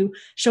have to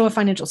show a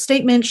financial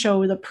statement,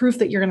 show the proof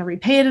that you're going to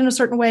repay it in a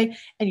certain way.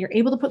 And you're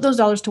able to put those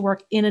dollars to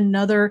work in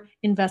another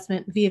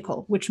investment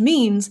vehicle, which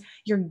means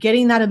you're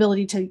getting that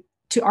ability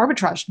to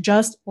arbitrage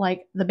just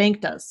like the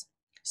bank does.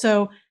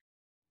 So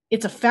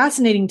it's a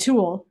fascinating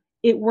tool.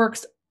 It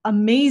works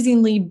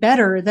amazingly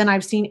better than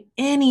I've seen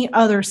any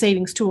other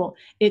savings tool.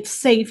 It's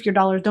safe. Your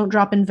dollars don't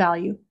drop in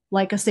value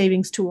like a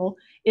savings tool.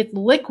 It's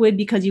liquid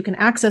because you can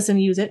access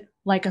and use it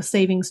like a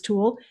savings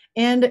tool.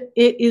 And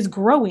it is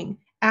growing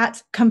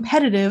at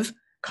competitive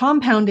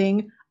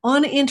compounding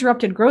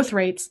uninterrupted growth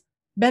rates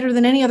better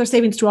than any other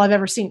savings tool I've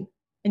ever seen.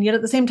 And yet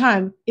at the same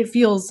time, it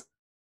feels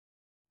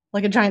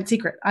like a giant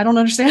secret. I don't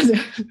understand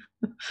it.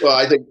 Well,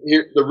 I think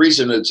the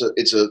reason it's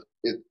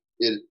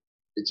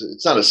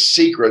not a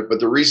secret, but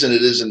the reason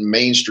it isn't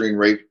mainstream,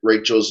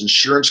 Rachel, is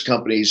insurance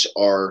companies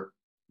are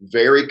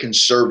very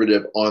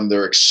conservative on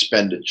their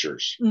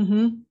expenditures,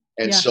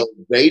 and so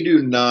they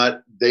do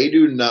not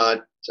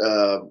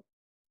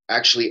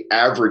actually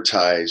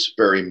advertise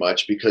very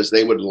much because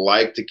they would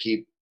like to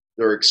keep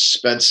their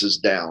expenses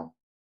down.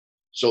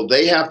 So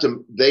they have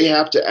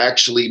to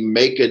actually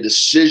make a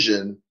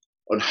decision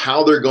on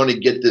how they're going to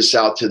get this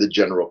out to the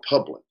general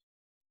public.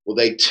 Well,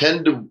 they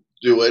tend to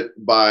do it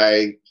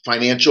by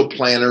financial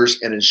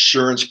planners and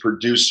insurance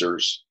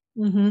producers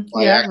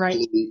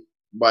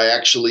by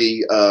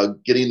actually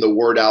getting the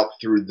word out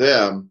through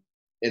them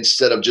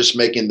instead of just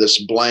making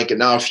this blanket.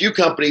 Now, a few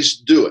companies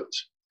do it,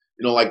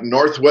 like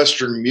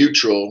Northwestern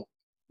Mutual.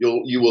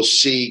 You will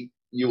see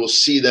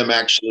them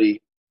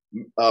actually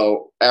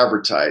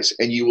advertise,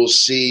 and you will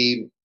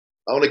see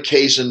on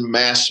occasion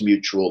Mass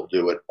Mutual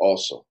do it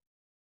also.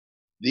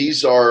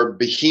 These are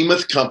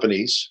behemoth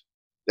companies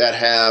that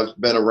have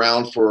been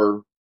around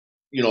for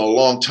a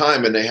long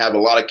time, and they have a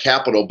lot of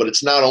capital, but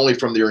it's not only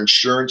from their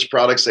insurance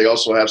products. They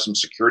also have some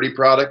security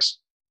products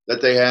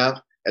that they have,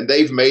 and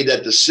they've made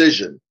that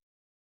decision.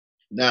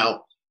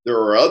 Now, there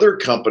are other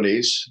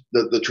companies,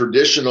 the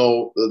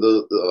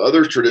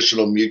other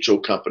traditional mutual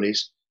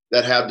companies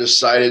that have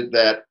decided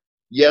that,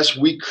 yes,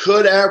 we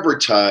could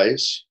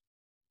advertise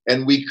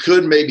and we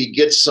could maybe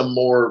get some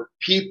more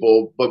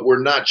people, but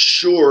we're not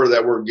sure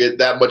that we're get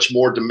that much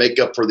more to make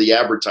up for the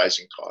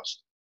advertising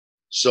cost.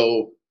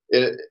 So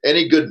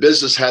any good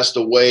business has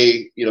to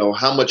weigh,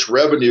 how much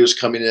revenue is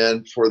coming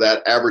in for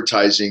that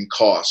advertising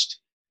cost.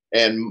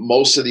 And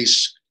most of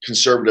these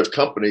conservative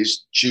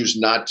companies choose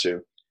not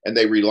to, and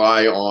they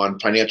rely on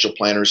financial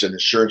planners and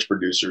insurance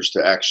producers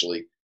to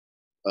actually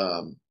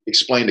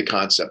explain the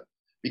concept.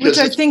 Because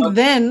which I think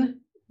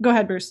go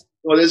ahead, Bruce.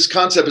 Well, this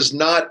concept is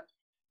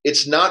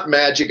it's not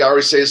magic. I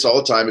always say this all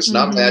the time. It's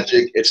not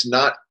magic. It's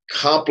not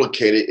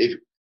complicated,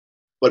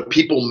 but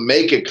people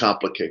make it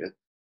complicated.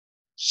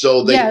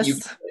 So that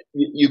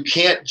you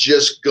can't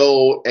just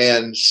go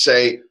and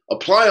say,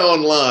 apply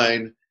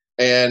online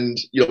and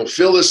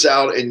fill this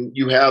out and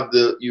you have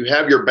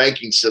your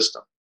banking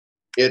system.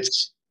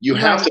 You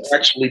have to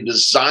actually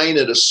design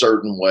it a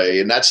certain way,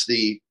 and that's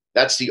the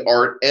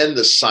art and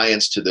the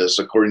science to this,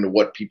 according to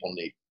what people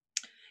need.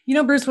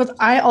 Bruce, what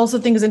I also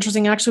think is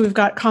interesting, actually, we've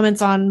got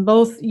comments on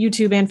both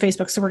YouTube and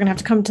Facebook, so we're going to have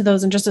to come to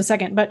those in just a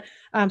second. But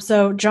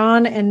so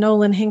John and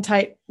Nolan, hang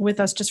tight with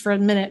us just for a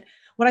minute.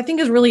 What I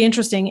think is really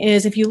interesting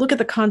is if you look at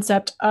the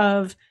concept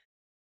of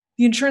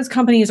the insurance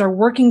companies are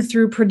working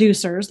through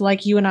producers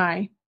like you and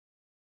I,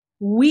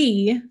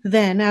 we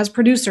then as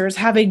producers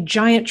have a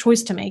giant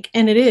choice to make.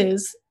 And it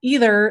is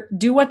either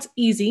do what's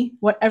easy,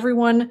 what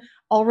everyone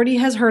already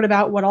has heard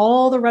about, what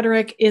all the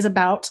rhetoric is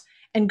about,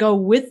 and go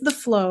with the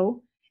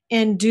flow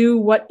and do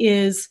what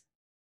is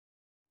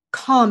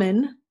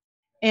common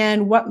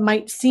and what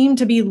might seem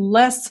to be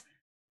less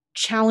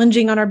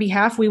challenging on our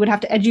behalf. We would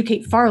have to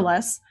educate far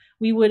less.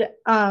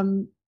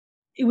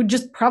 It would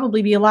just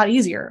probably be a lot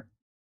easier.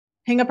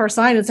 Hang up our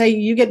sign and say,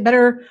 you get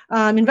better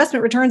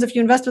investment returns if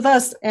you invest with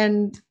us.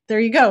 And there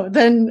you go.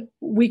 Then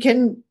we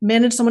can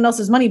manage someone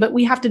else's money. But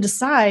we have to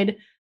decide,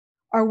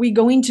 are we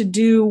going to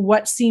do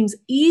what seems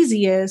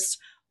easiest,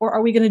 or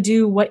are we going to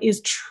do what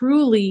is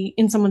truly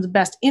in someone's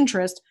best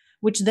interest?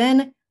 Which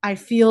then I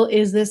feel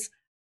is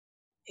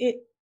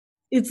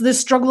it's this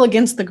struggle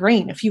against the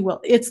grain, if you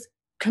will. It's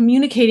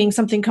communicating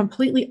something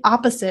completely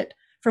opposite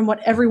from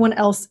what everyone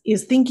else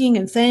is thinking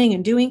and saying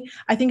and doing.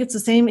 I think it's the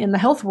same in the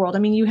health world. I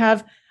mean, you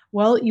have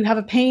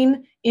a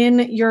pain in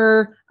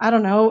your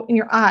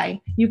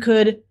eye. You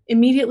could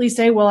immediately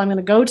say, well, I'm going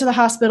to go to the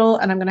hospital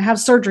and I'm going to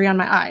have surgery on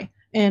my eye,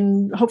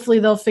 and hopefully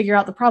they'll figure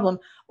out the problem.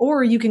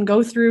 Or you can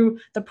go through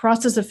the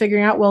process of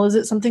figuring out, well, is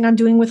it something I'm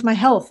doing with my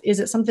health? Is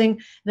it something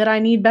that I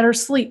need better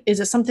sleep? Is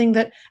it something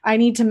that I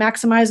need to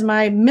maximize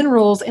my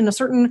minerals in a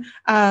certain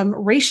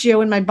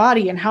ratio in my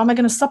body? And how am I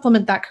going to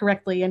supplement that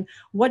correctly? And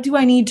what do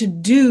I need to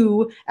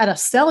do at a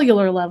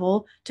cellular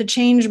level to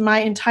change my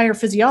entire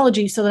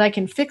physiology so that I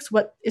can fix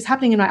what is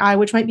happening in my eye,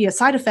 which might be a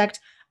side effect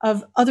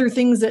of other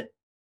things that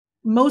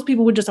most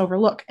people would just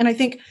overlook. And I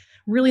think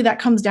really that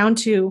comes down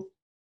to,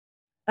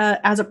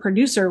 as a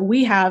producer,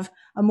 we have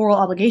a moral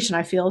obligation,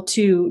 I feel,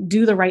 to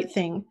do the right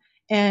thing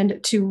and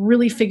to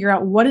really figure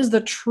out what is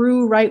the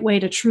true right way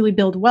to truly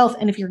build wealth.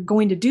 And if you're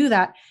going to do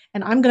that,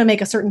 and I'm going to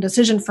make a certain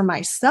decision for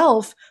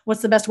myself,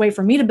 what's the best way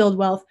for me to build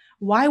wealth?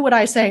 Why would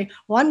I say,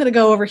 well, I'm going to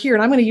go over here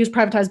and I'm going to use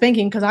privatized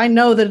banking because I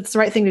know that it's the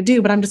right thing to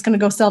do, but I'm just going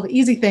to go sell the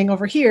easy thing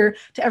over here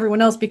to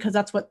everyone else because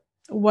that's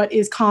what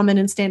is common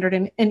and standard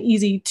and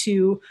easy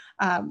to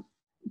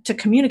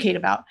communicate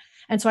about.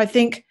 And so I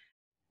think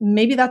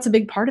maybe that's a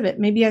big part of it.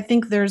 Maybe I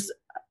think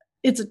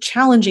it's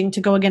challenging to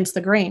go against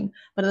the grain,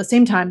 but at the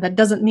same time, that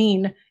doesn't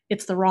mean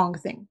it's the wrong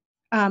thing.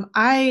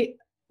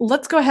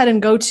 Let's go ahead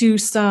and go to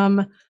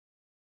some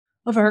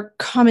of our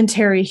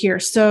commentary here.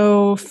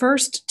 So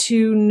first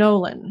to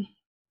Nolan.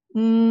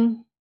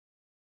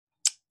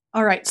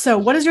 All right. So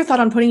what is your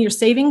thought on putting your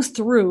savings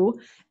through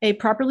a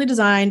properly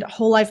designed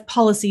whole life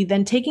policy,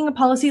 then taking a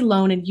policy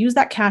loan and use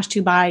that cash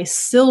to buy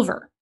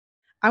silver?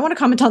 I want to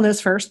comment on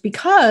this first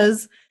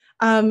because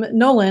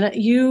Nolan,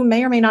 you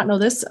may or may not know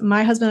this.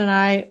 My husband and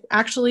I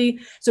actually,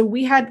 so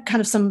we had kind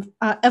of some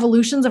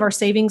evolutions of our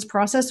savings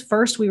process.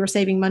 First, we were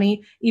saving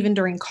money even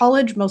during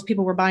college. Most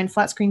people were buying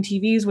flat screen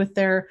TVs with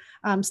their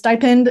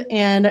stipend.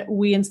 And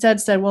we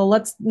instead said, well,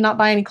 let's not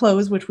buy any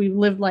clothes, which we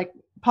lived like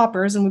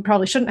paupers and we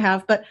probably shouldn't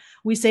have, but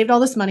we saved all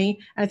this money.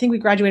 And I think we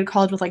graduated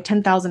college with like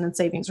 10,000 in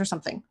savings or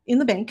something in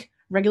the bank,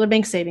 regular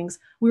bank savings.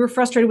 We were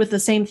frustrated with the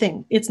same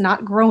thing. It's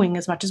not growing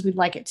as much as we'd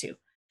like it to.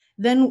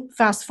 Then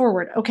fast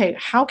forward, okay,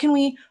 how can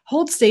we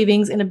hold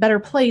savings in a better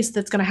place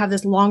that's going to have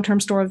this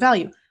long-term store of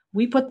value?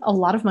 We put a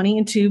lot of money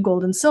into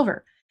gold and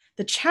silver.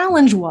 The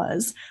challenge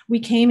was we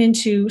came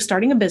into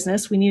starting a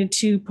business. We needed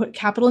to put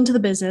capital into the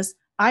business.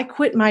 I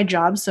quit my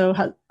job. So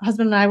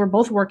husband and I were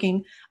both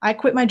working. I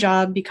quit my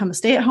job, become a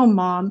stay-at-home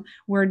mom.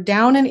 We're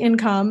down in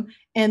income.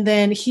 And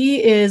then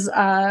he is,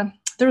 there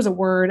was a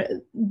word,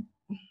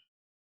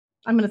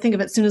 I'm going to think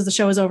of it as soon as the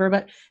show is over,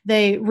 but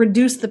they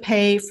reduced the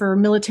pay for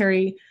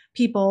military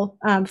people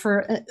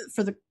for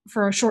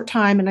a short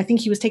time, and I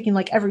think he was taking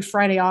like every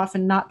Friday off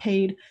and not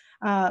paid,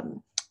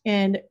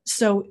 and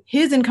so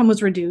his income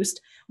was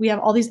reduced. We have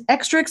all these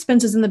extra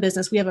expenses in the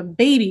business. We have a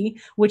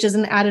baby, which is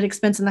an added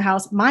expense in the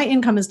house. My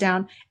income is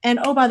down, and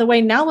oh, by the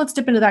way, now let's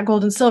dip into that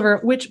gold and silver,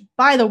 which,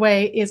 by the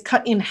way, is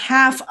cut in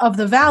half of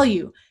the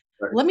value.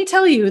 Right. Let me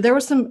tell you, there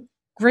was some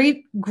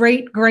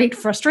great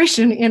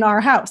frustration in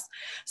our house.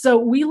 So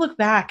we look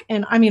back,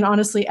 and I mean,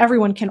 honestly,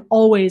 everyone can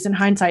always in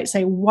hindsight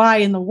say, why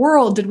in the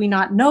world did we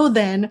not know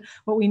then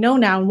what we know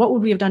now, and what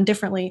would we have done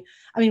differently?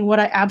 I mean, what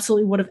I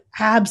absolutely would have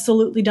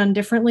absolutely done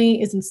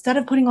differently is, instead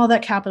of putting all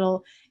that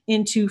capital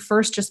into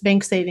first just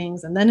bank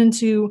savings and then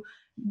into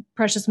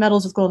precious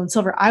metals with gold and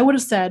silver, I would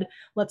have said,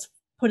 let's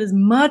put as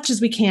much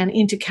as we can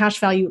into cash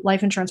value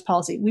life insurance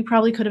policy. We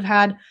probably could have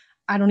had,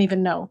 I don't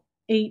even know,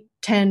 8,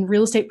 10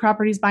 real estate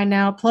properties by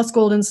now, plus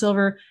gold and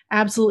silver.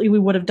 Absolutely, we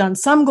would have done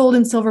some gold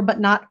and silver, but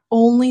not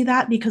only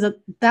that, because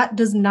that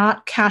does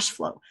not cash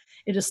flow.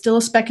 It is still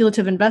a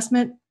speculative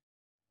investment.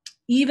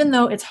 Even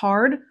though it's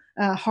hard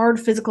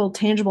physical,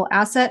 tangible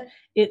asset,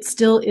 it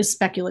still is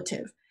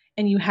speculative.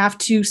 And you have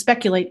to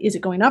speculate, is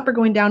it going up or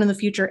going down in the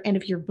future? And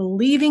if you're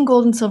believing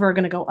gold and silver are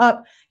going to go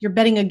up, you're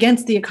betting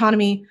against the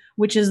economy,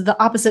 which is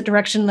the opposite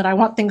direction that I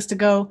want things to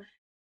go.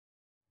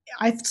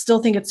 I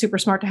still think it's super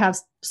smart to have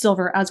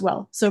silver as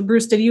well. So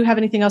Bruce, did you have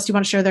anything else you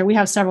want to share there? We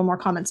have several more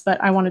comments,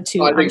 but I wanted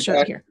to share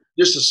that here.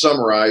 Just to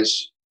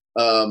summarize,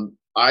 I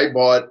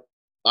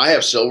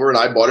have silver and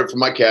I bought it for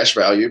my cash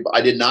value.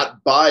 I did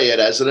not buy it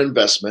as an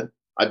investment.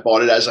 I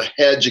bought it as a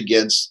hedge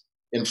against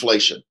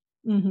inflation.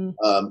 Mm-hmm.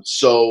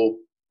 So,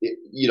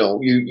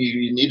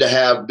 you need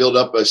to build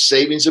up a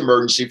savings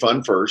emergency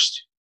fund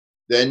first.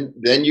 Then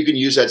you can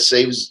use that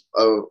savings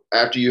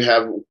after you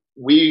have.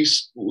 We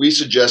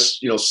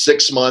suggest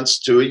 6 months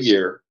to a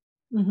year.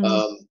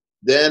 Mm-hmm.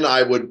 Then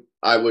I would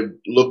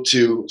look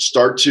to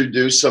start to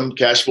do some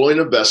cash flowing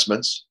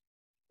investments,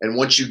 and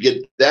once you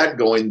get that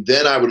going,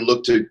 then I would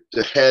look to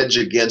hedge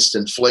against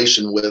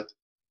inflation with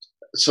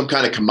some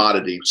kind of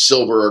commodity,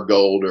 silver or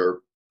gold or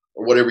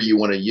whatever you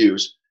want to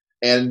use.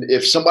 And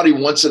if somebody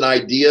wants an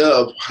idea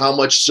of how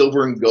much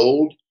silver and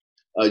gold,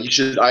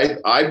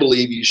 I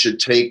believe you should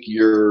take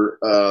your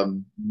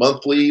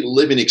monthly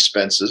living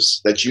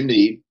expenses that you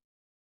need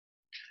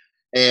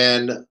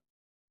and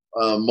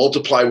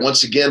multiply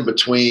once again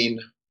between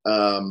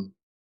 3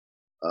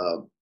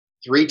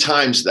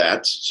 times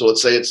that. So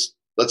let's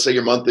say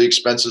your monthly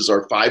expenses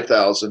are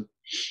 $5,000,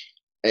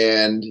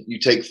 and you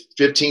take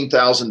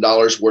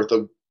 $15,000 worth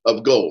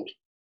of gold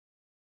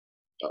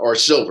or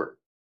silver,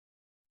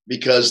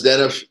 because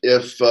then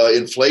if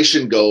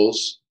inflation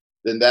goes,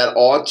 then that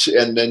ought to,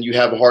 and then you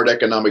have a hard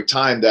economic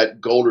time,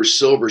 that gold or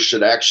silver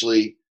should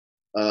actually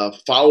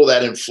follow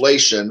that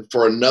inflation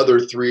for another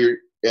 3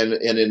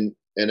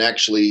 and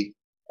actually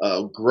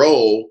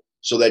grow,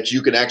 so that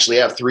you can actually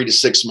have 3 to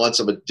 6 months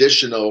of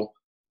additional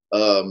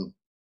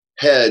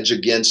hedge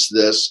against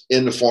this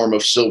in the form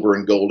of silver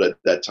and gold at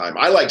that time.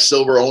 I like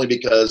silver only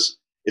because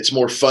it's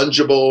more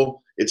fungible.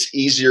 It's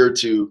easier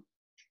to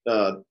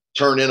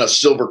turn in a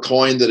silver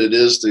coin than it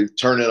is to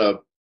turn in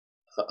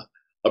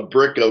a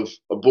brick of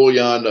a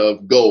bullion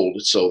of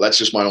gold. So that's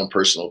just my own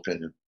personal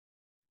opinion.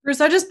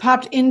 Bruce, I just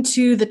popped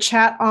into the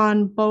chat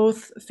on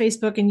both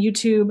Facebook and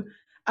YouTube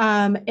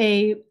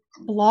a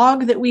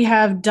blog that we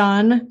have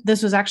done.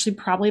 This was actually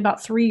probably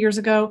about 3 years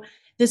ago.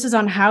 This is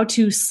on how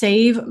to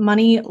save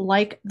money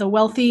like the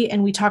wealthy.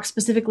 And we talk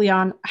specifically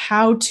on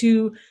how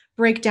to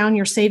break down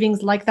your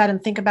savings like that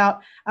and think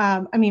about,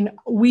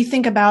 we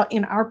think about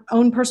in our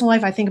own personal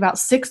life, I think about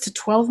 6 to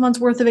 12 months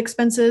worth of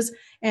expenses.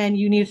 And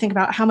you need to think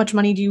about how much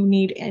money do you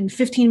need in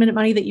 15-minute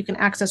money that you can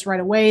access right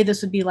away.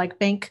 This would be like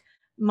bank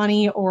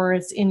money, or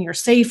it's in your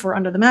safe or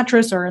under the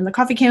mattress or in the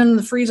coffee can in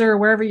the freezer or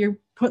wherever you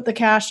put the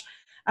cash.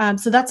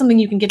 So that's something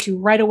you can get to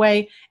right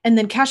away. And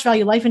then cash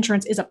value life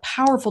insurance is a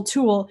powerful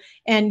tool,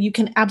 and you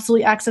can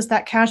absolutely access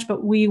that cash.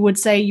 But we would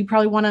say you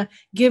probably want to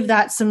give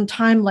that some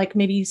time, like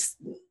maybe,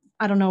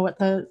 I don't know what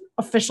the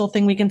official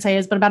thing we can say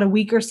is, but about a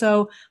week or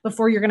so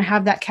before you're going to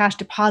have that cash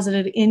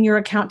deposited in your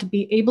account to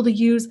be able to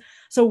use.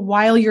 So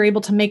while you're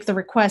able to make the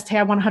request, hey,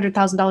 I want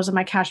 $100,000 of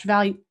my cash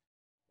value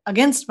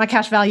against my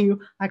cash value.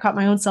 I caught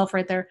my own self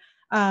right there.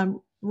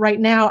 Right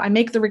now, I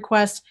make the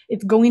request.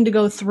 It's going to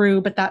go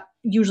through, but that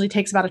usually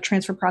takes about a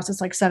transfer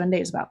process, like 7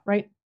 days about,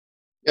 right?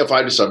 Yeah,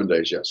 5 to 7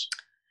 days, yes.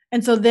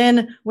 And so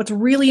then what's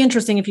really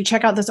interesting, if you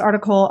check out this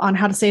article on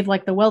how to save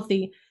like the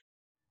wealthy,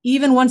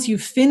 even once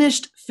you've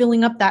finished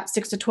filling up that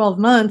 6 to 12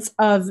 months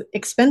of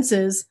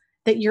expenses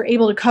that you're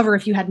able to cover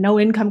if you had no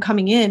income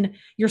coming in,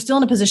 you're still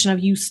in a position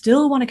of you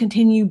still want to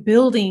continue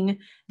building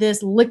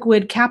this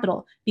liquid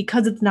capital,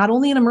 because it's not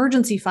only an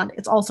emergency fund,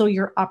 it's also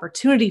your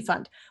opportunity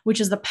fund, which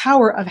is the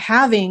power of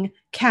having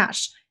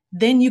cash.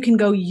 Then you can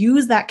go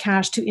use that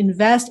cash to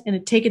invest and to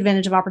take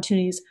advantage of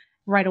opportunities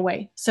right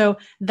away. So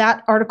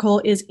that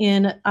article is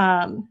in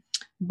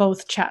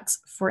both chats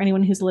for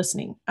anyone who's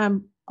listening.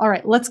 All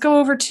right, let's go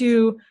over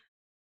to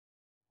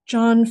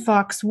John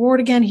Fox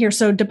Ward again here.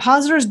 So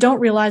depositors don't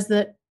realize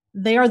that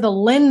they are the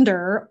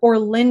lender or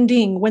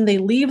lending when they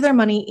leave their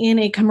money in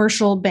a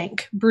commercial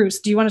bank. Bruce,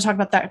 do you want to talk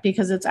about that?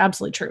 Because it's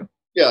absolutely true.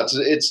 Yeah,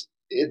 it's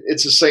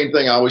the same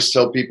thing. I always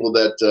tell people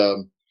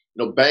that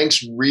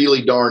banks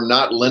really darn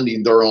not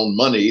lending their own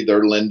money;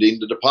 they're lending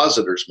the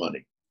depositors'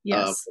 money.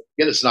 Yes.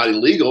 Again, it's not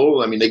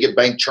illegal. I mean, they get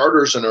bank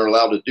charters and are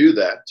allowed to do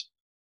that.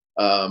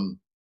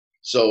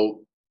 So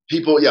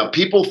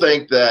people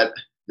think that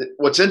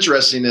what's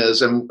interesting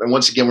is, and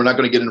once again, we're not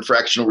going to get into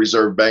fractional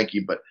reserve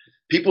banking, but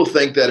people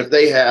think that if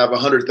they have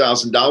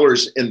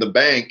 $100,000 in the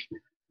bank,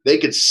 they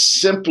could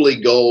simply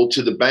go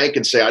to the bank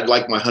and say, I'd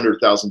like my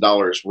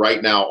 $100,000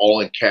 right now, all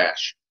in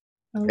cash.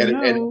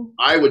 And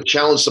I would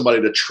challenge somebody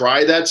to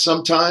try that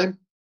sometime,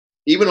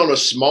 even on a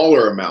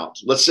smaller amount.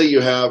 Let's say you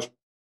have,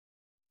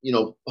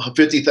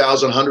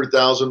 50,000,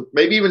 100,000,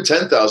 maybe even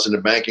 10,000 in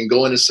the bank, and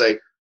go in and say,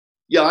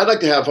 yeah, I'd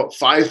like to have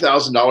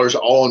 $5,000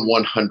 all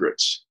in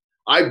 100s.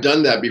 I've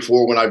done that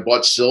before when I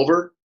bought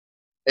silver.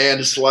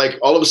 And it's like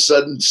all of a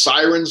sudden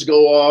sirens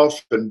go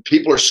off and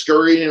people are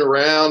scurrying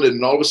around.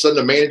 And all of a sudden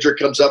the manager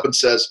comes up and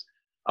says,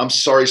 I'm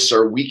sorry,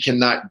 sir, we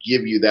cannot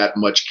give you that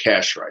much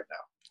cash right now.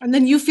 And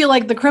then you feel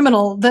like the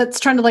criminal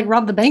that's trying to like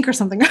rob the bank or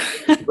something.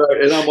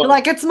 Right. And I'm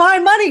like, it's my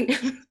money.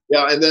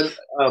 Yeah. And then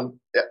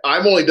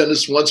I've only done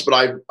this once, but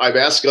I've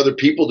asked other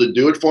people to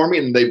do it for me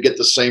and they get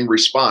the same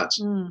response.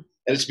 And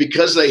it's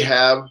because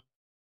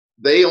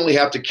they only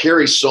have to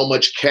carry so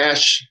much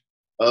cash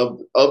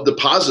of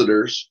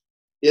depositors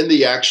in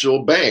the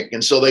actual bank.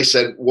 And so they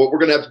said, what we're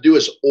going to have to do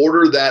is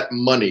order that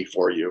money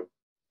for you,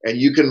 and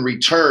you can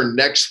return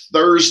next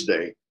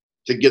Thursday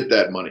to get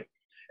that money.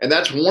 And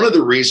that's one of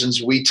the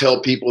reasons we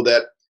tell people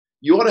that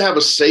you ought to have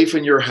a safe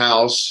in your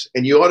house,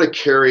 and you ought to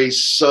carry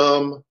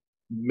some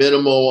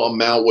minimal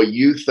amount what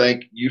you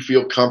think you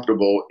feel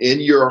comfortable in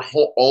your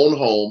own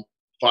home,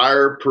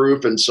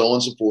 fireproof and so on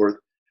and so forth.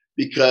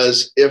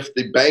 Because if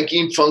the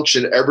banking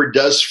function ever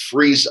does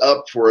freeze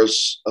up for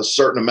a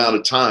certain amount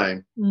of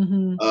time,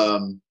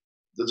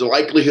 there's a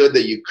likelihood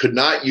that you could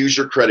not use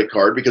your credit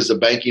card because the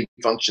banking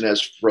function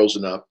has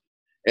frozen up.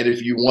 And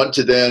if you want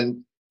to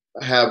then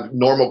have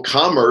normal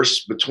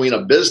commerce between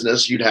a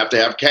business, you'd have to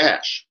have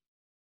cash.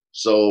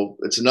 So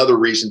it's another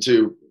reason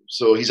too.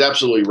 So he's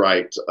absolutely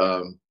right.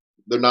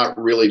 They're not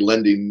really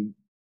lending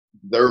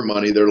their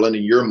money; they're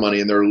lending your money,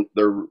 and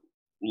they're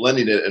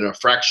lending it in a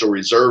fractional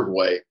reserve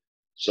way.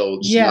 So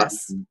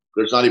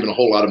there's not even a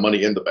whole lot of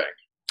money in the bank.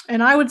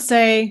 And I would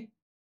say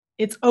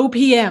it's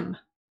OPM,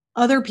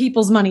 other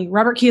people's money.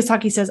 Robert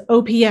Kiyosaki says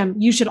OPM.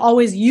 You should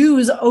always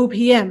use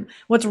OPM.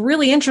 What's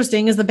really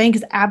interesting is the bank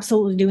is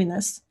absolutely doing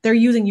this. They're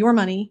using your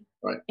money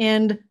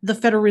and the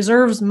Federal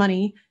Reserve's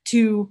money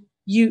to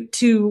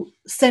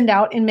send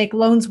out and make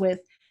loans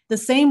with. The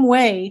same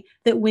way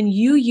that when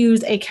you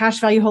use a cash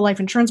value whole life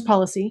insurance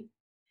policy,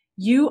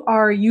 you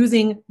are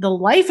using the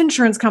life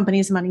insurance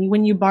company's money.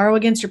 When you borrow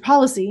against your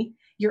policy,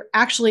 you're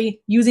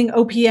actually using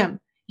OPM.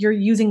 You're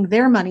using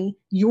their money.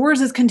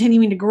 Yours is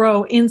continuing to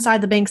grow inside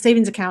the bank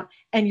savings account,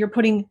 and you're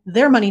putting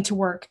their money to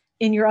work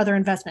in your other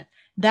investment.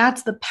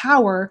 That's the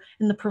power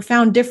and the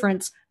profound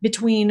difference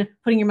between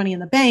putting your money in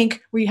the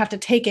bank, where you have to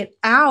take it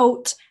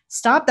out,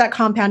 stop that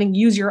compounding,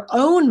 use your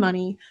own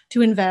money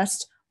to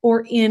invest,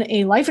 or in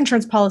a life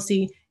insurance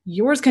policy,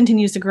 yours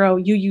continues to grow.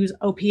 You use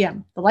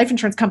OPM, the life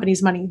insurance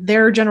company's money.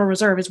 Their general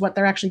reserve is what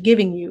they're actually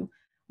giving you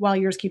while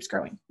yours keeps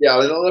growing. Yeah,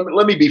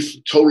 let me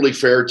be totally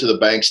fair to the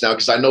banks now,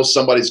 because I know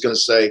somebody's going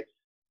to say,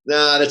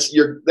 nah,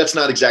 that's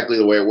not exactly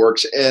the way it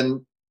works.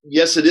 And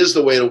yes, it is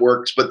the way it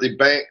works, but the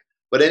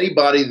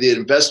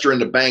investor in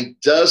the bank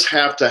does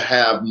have to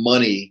have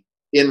money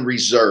in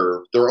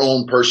reserve, their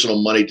own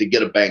personal money, to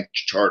get a bank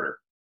charter.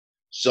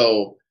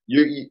 So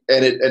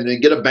to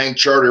get a bank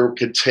charter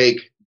could take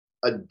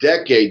a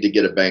decade to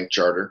get a bank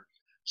charter.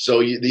 So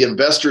the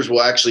investors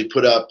will actually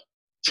put up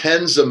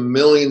tens of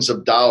millions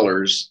of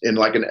dollars in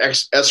like an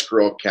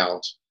escrow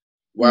account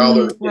while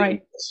they're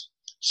right.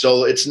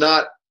 So it's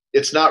not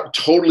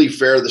totally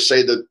fair to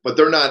say that, but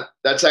they're not.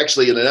 That's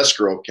actually in an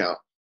escrow account.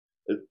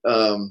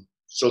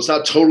 So it's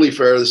not totally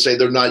fair to say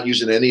they're not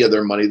using any of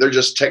their money. They're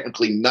just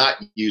technically not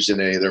using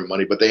any of their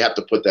money, but they have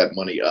to put that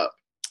money up.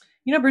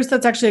 You know, Bruce,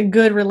 that's actually a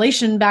good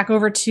relation back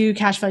over to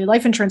cash value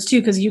life insurance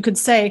too, because you could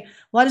say,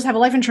 well, I just have a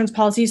life insurance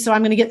policy, so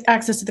I'm going to get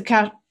access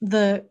to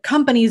the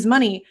company's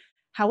money.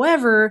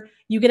 However,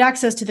 you get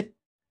access to the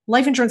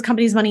life insurance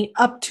company's money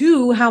up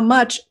to how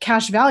much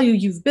cash value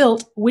you've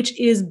built, which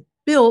is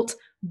built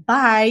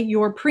by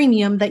your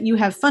premium that you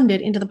have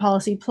funded into the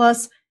policy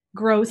plus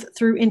growth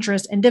through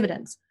interest and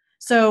dividends.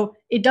 So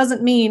it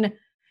doesn't mean,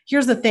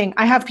 here's the thing.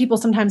 I have people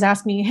sometimes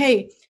ask me,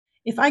 hey,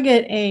 if I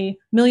get $1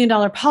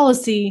 million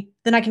policy,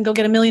 then I can go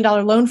get $1 million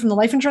loan from the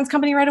life insurance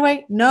company right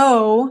away.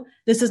 No,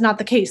 this is not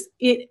the case.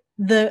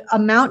 The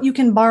amount you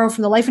can borrow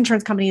from the life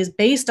insurance company is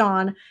based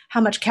on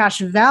how much cash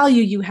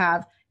value you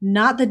have,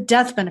 not the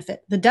death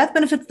benefit. The death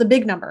benefit's the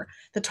big number,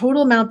 the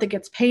total amount that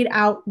gets paid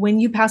out when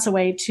you pass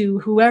away to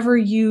whoever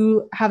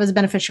you have as a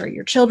beneficiary,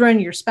 your children,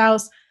 your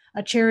spouse,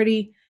 a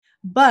charity.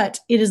 But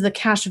it is the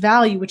cash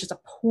value, which is a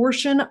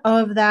portion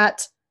of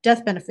that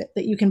death benefit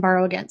that you can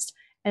borrow against.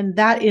 And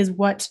that is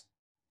what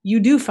you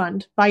do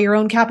fund by your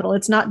own capital.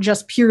 It's not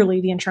just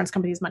purely the insurance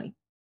company's money.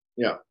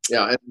 Yeah.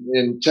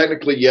 And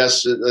technically,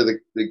 yes,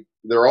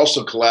 they're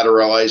also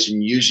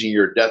collateralizing using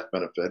your death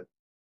benefit,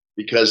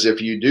 because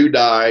if you do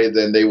die,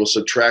 then they will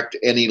subtract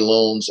any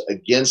loans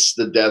against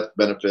the death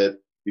benefit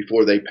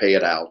before they pay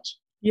it out.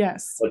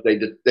 Yes. But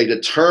they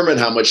determine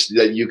how much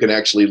that you can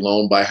actually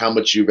loan by how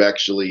much you've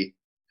actually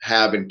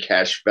have in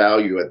cash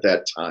value at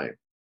that time.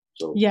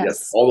 So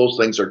yes, all those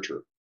things are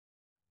true.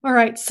 All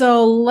right,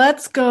 so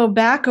let's go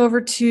back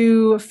over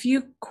to a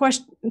few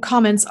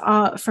comments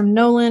from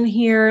Nolan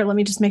here. Let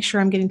me just make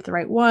sure I'm getting to the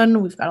right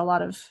one. We've got a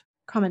lot of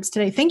comments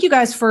today. Thank you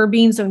guys for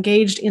being so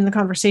engaged in the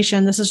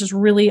conversation. This is just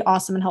really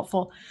awesome and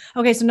helpful.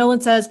 Okay, so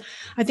Nolan says,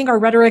 I think our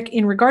rhetoric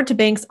in regard to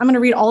banks, I'm going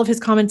to read all of his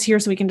comments here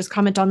so we can just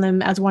comment on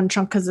them as one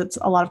chunk because it's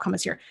a lot of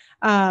comments here,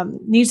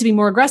 needs to be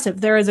more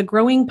aggressive. There is a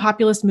growing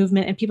populist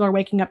movement and people are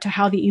waking up to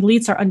how the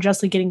elites are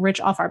unjustly getting rich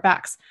off our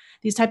backs.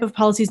 These type of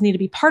policies need to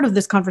be part of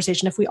this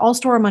conversation. If we all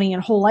store our money in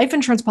whole life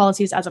insurance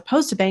policies as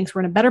opposed to banks,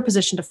 we're in a better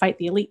position to fight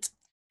the elite.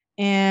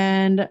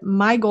 And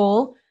my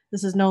goal,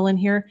 this is Nolan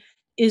here,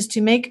 is to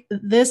make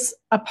this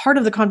a part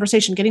of the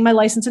conversation, getting my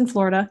license in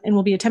Florida, and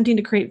we'll be attempting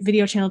to create a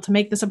video channel to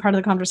make this a part of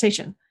the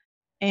conversation.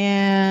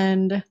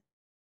 And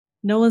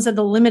Nolan said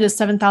the limit is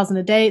 $7,000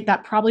 a day.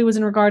 That probably was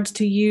in regards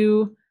to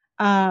you,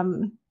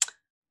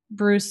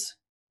 Bruce,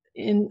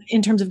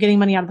 in terms of getting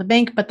money out of the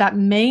bank, but that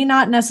may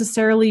not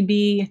necessarily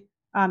be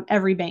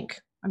every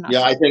bank. I'm not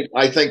sure.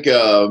 I think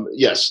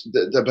yes,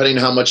 depending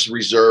on how much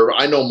reserve.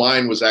 I know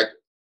mine was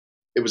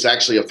it was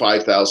actually a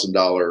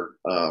 $5,000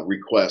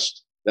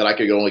 request that I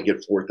could only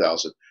get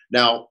 $4,000.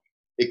 Now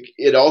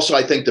it also,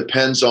 I think,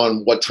 depends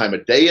on what time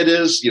of day it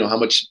is. You know, how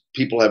much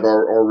people have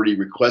already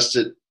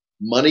requested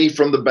money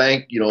from the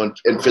bank. You know,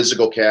 in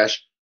physical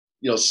cash.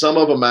 You know, some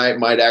of them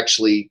might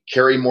actually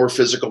carry more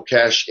physical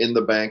cash in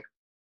the bank.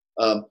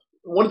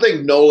 One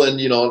thing,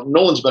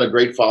 Nolan's been a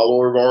great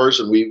follower of ours,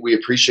 and we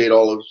appreciate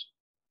all of.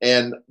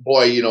 And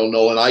boy,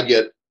 Nolan,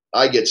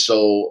 I get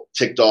so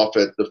ticked off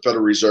at the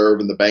Federal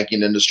Reserve and the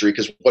banking industry,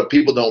 because what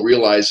people don't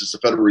realize is the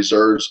Federal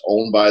Reserve is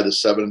owned by the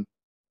 7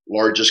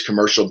 largest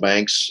commercial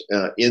banks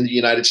in the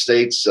United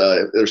States.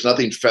 There's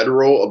nothing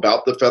federal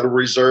about the Federal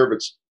Reserve.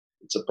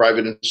 It's a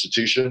private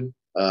institution,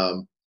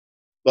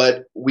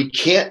 but we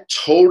can't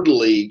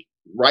totally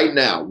right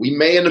now. We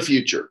may in the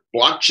future.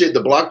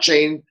 The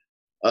blockchain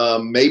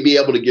may be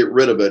able to get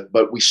rid of it,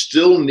 but we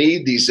still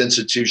need these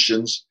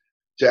institutions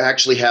to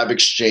actually have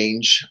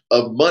exchange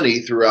of money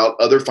throughout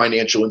other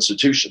financial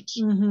institutions.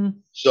 Mm-hmm.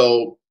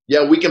 So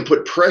yeah, we can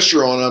put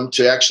pressure on them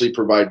to actually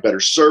provide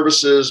better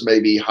services,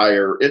 maybe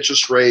higher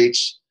interest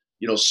rates,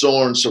 so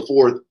on and so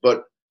forth.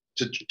 But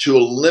to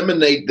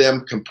eliminate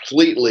them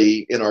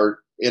completely in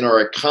our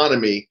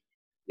economy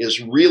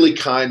is really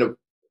kind of,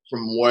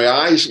 from the way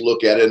I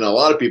look at it, and a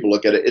lot of people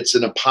look at it, it's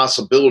an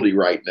impossibility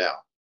right now,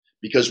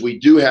 because we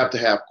do have to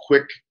have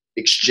quick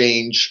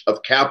exchange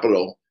of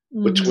capital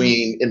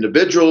between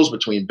individuals,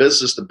 between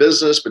business to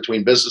business,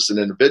 between business and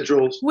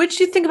individuals. Which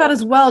you think about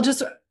as well,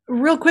 just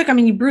real quick. I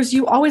mean, Bruce,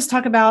 you always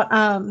talk about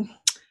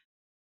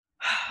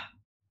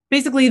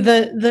basically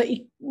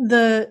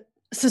the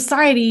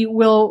society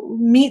will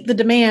meet the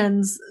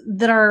demands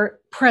that are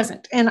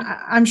present. And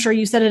I'm sure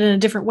you said it in a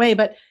different way,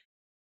 but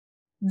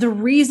the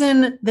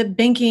reason that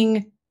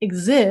banking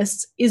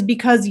exists is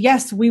because,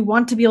 yes, we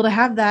want to be able to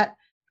have that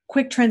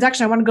quick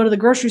transaction. I want to go to the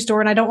grocery store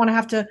and I don't want to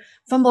have to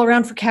fumble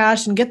around for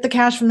cash and get the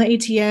cash from the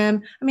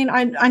ATM. I mean,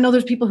 I know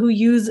there's people who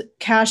use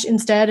cash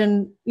instead,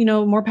 and,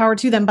 more power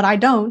to them, but I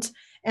don't.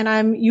 And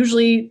I'm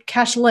usually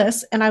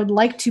cashless, and I would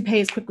like to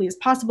pay as quickly as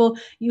possible.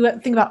 You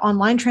think about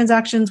online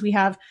transactions. We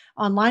have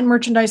online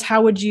merchandise.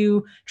 How would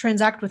you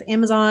transact with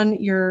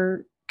Amazon,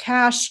 your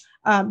cash?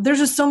 There's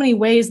just so many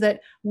ways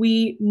that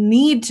we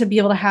need to be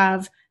able to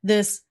have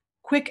this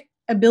quick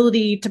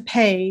ability to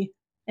pay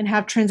and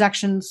have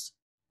transactions,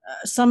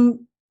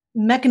 some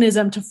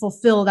mechanism to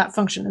fulfill that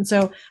function. And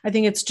so I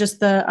think it's just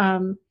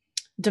the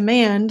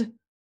demand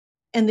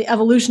and the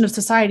evolution of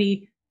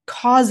society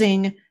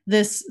causing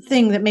this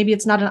thing that maybe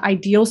it's not an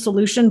ideal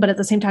solution, but at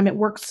the same time it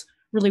works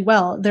really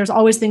well. There's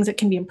always things that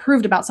can be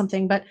improved about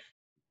something, but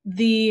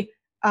the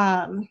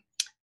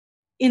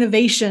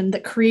innovation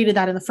that created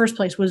that in the first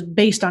place was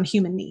based on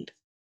human need.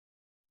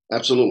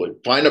 Absolutely.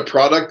 Find a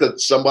product that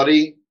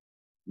somebody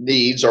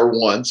needs or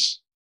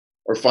wants,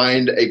 or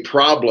find a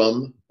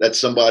problem that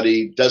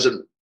somebody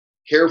doesn't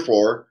care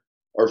for,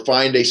 or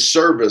find a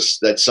service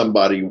that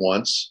somebody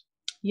wants.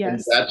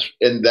 Yes.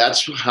 And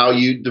that's how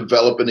you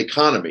develop an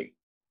economy.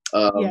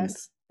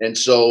 Yes. And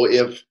so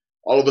if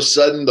all of a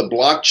sudden the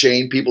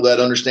blockchain, people that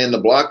understand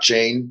the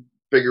blockchain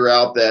figure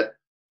out that,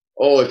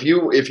 oh, if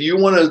you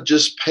want to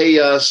just pay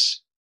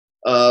us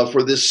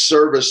for this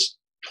service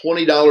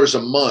 $20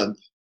 a month,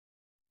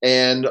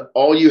 and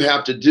all you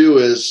have to do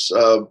is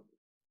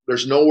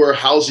there's nowhere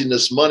housing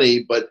this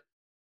money, but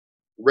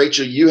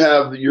Rachel, you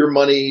have your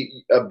money,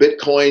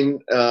 Bitcoin,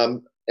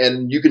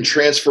 and you can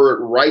transfer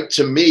it right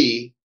to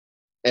me,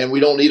 and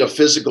we don't need a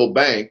physical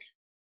bank,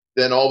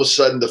 then all of a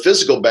sudden the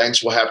physical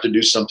banks will have to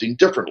do something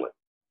differently.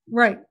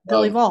 Right.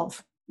 They'll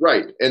evolve.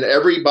 Right. And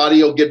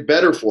everybody will get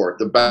better for it.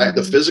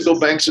 The physical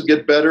banks will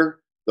get better.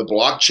 The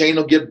blockchain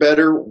will get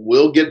better.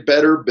 We'll get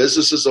better.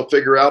 Businesses will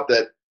figure out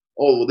that,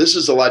 oh, well, this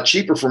is a lot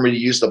cheaper for me to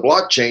use the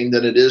blockchain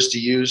than it is to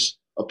use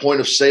a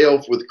point of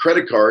sale with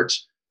credit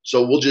cards.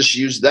 So we'll just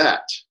use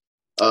that.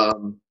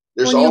 When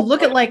you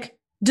look at like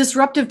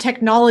disruptive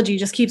technology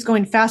just keeps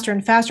going faster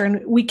and faster.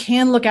 And we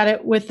can look at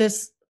it with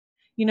this,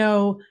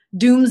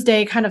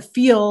 doomsday kind of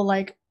feel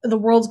like the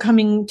world's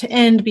coming to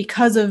end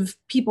because of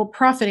people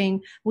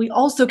profiting. We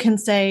also can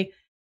say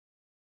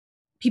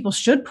people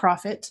should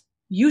profit.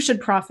 You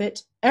should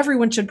profit.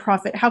 Everyone should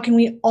profit. How can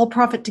we all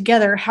profit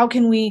together? How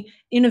can we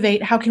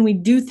innovate? How can we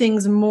do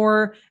things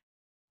more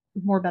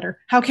better?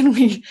 How can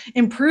we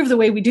improve the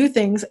way we do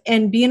things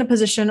and be in a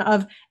position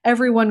of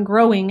everyone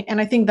growing?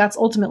 And I think that's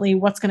ultimately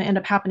what's going to end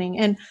up happening.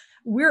 And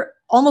we're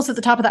almost at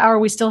the top of the hour.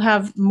 We still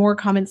have more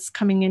comments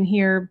coming in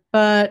here,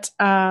 but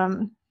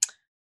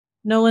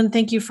Nolan,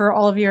 thank you for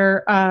all of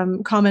your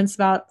comments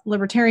about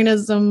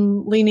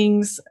libertarianism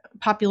leanings,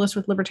 populist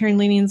with libertarian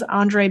leanings.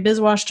 Andre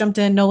Biswash jumped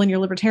in. Nolan, your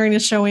libertarian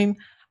is showing.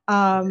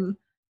 John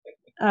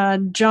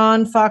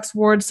Fox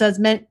Ward says,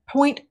 meant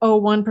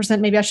 0.01%.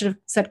 Maybe I should have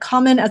said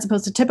common as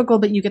opposed to typical,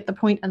 but you get the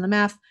point and the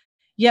math.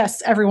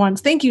 Yes, everyone.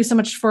 Thank you so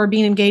much for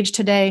being engaged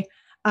today.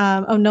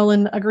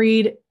 Nolan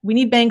agreed. We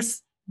need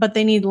banks, but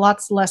they need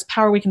lots less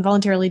power. We can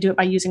voluntarily do it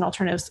by using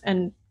alternatives.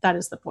 And that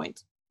is the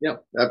point. Yeah,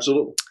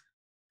 absolutely.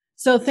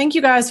 So thank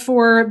you guys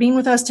for being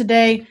with us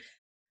today.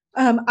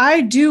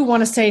 I do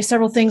want to say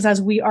several things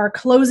as we are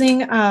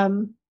closing.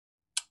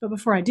 But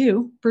before I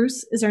do,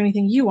 Bruce, is there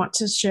anything you want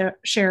to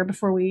share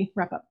before we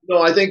wrap up?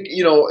 No, I think,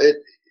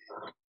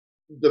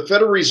 the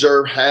Federal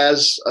Reserve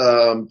has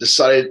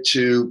decided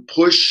to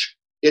push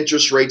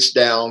interest rates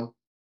down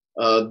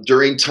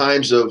during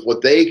times of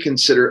what they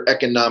consider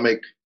economic,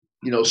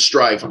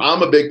 strife.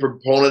 I'm a big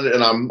proponent,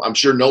 and I'm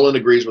sure Nolan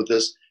agrees with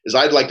this, is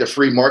I'd like the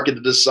free market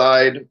to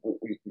decide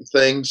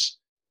things,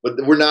 but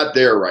we're not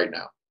there right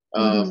now.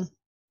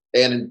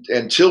 And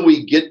until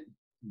we get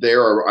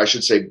there, or I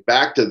should say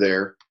back to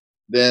there,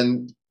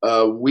 then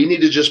we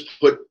need to just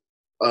put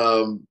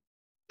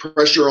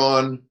pressure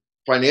on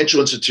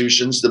financial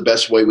institutions the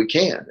best way we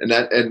can.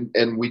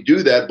 And we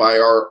do that by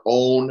our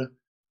own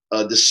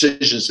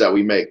decisions that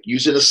we make,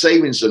 using a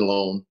savings and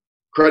loan,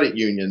 credit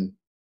union,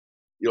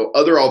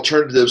 other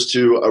alternatives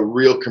to a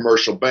real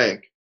commercial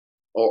bank,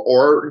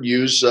 or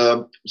use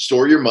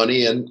store your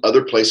money in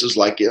other places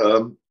like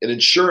an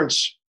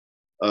insurance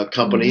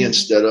company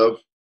instead of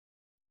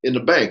in the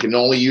bank, and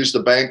only use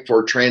the bank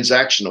for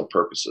transactional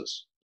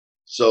purposes.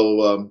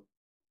 So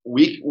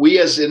we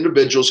as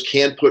individuals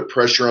can put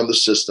pressure on the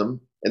system,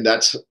 and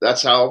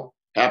that's how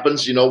it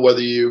happens.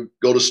 Whether you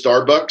go to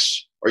Starbucks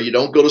or you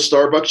don't go to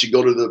Starbucks, you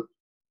go to the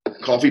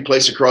coffee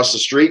place across the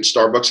street.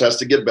 Starbucks has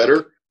to get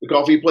better. The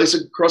coffee place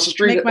across the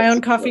street. Make my own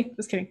coffee.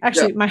 Just kidding.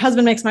 Actually, my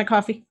husband makes my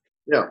coffee.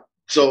 Yeah.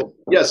 So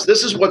yes,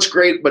 this is what's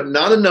great, but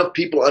not enough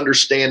people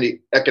understand the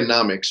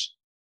economics.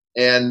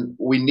 And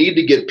we need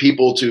to get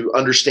people to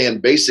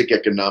understand basic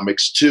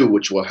economics too,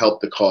 which will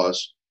help the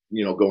cause,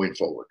 going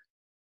forward.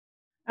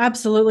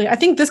 Absolutely. I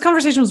think this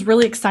conversation was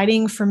really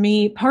exciting for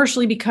me,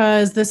 partially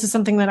because this is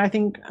something that I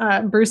think,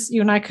 Bruce,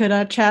 you and I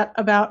could chat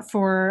about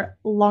for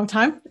a long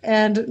time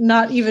and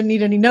not even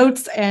need any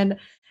notes. And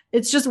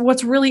it's just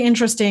what's really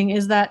interesting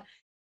is that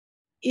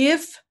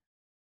if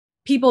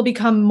people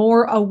become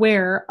more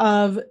aware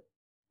of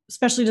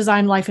specially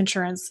designed life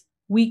insurance,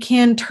 we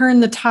can turn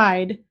the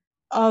tide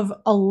of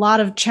a lot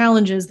of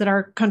challenges that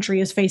our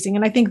country is facing.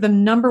 And I think the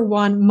number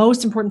one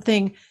most important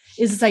thing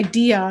is this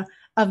idea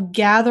of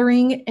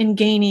gathering and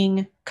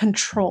gaining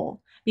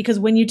control. Because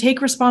when you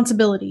take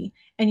responsibility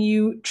and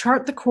you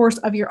chart the course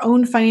of your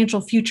own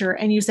financial future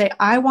and you say,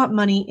 I want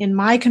money in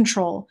my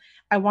control,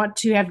 I want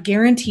to have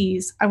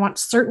guarantees. I want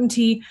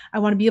certainty. I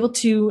want to be able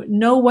to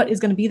know what is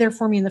going to be there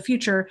for me in the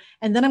future.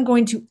 And then I'm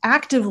going to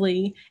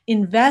actively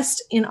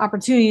invest in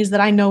opportunities that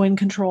I know and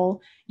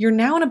control. You're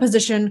now in a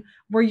position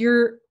where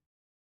you're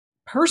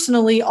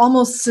personally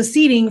almost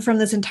seceding from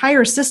this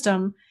entire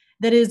system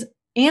that is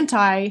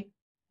anti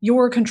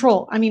your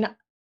control. I mean,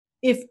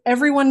 if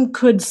everyone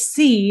could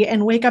see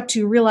and wake up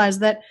to realize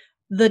that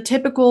the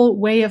typical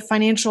way of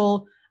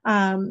financial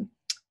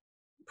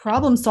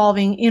problem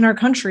solving in our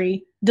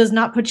country does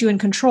not put you in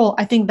control,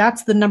 I think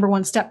that's the number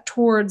one step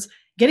towards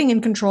getting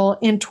in control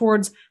and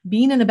towards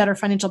being in a better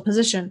financial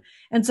position.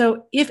 And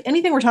so if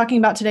anything we're talking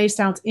about today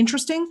sounds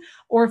interesting,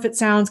 or if it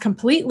sounds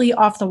completely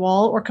off the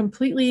wall or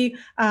completely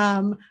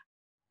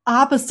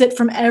opposite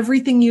from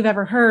everything you've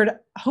ever heard,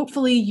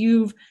 hopefully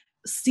you've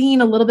seen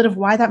a little bit of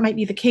why that might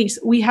be the case.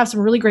 We have some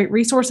really great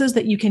resources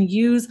that you can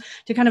use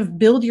to kind of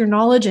build your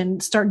knowledge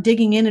and start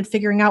digging in and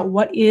figuring out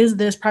what is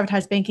this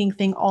privatized banking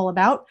thing all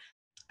about.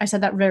 I said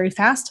that very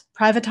fast.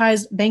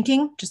 Privatized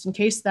banking, just in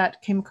case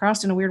that came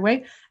across in a weird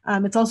way.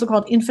 It's also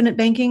called infinite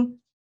banking.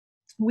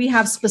 We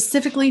have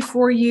specifically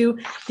for you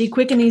the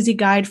quick and easy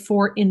guide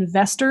for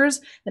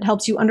investors that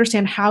helps you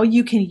understand how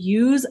you can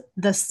use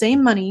the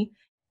same money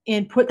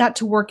and put that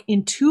to work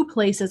in two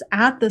places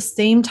at the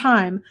same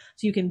time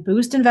so you can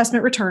boost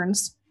investment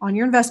returns on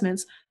your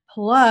investments.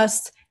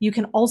 Plus, you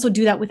can also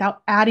do that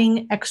without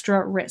adding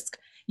extra risk.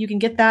 You can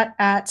get that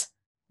at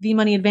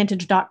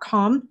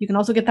themoneyadvantage.com. You can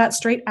also get that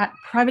straight at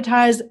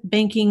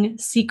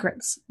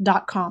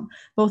privatizedbankingsecrets.com.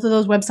 Both of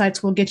those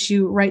websites will get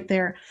you right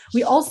there.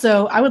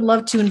 I would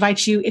love to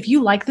invite you, if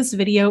you like this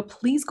video,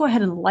 please go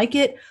ahead and like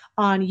it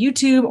on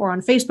YouTube or on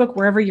Facebook,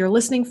 wherever you're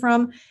listening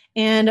from.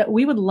 And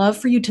we would love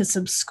for you to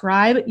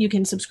subscribe. You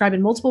can subscribe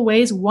in multiple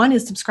ways. One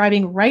is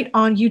subscribing right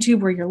on YouTube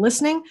where you're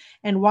listening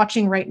and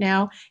watching right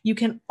now. You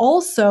can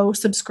also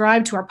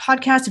subscribe to our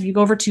podcast. If you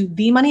go over to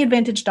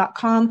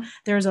themoneyadvantage.com,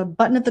 there's a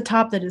button at the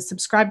top that is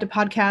subscribe to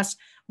podcast.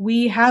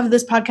 We have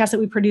this podcast that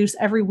we produce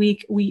every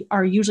week. We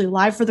are usually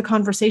live for the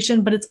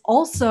conversation, but it's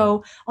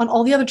also on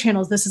all the other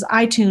channels. This is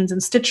iTunes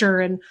and Stitcher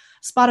and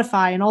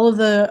Spotify and all of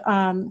the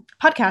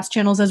podcast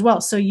channels as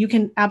well. So you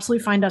can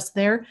absolutely find us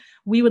there.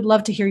 We would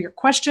love to hear your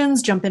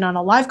questions, jump in on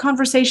a live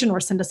conversation, or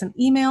send us an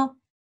email.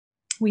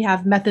 We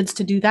have methods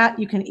to do that.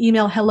 You can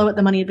email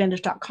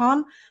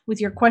hello@themoneyadvantage.com with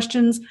your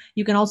questions.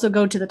 You can also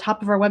go to the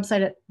top of our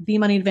website at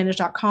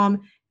themoneyadvantage.com.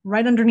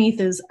 Right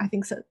underneath is, I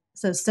think,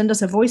 says send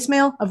us a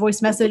voicemail, a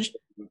voice message.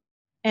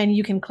 And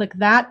you can click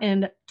that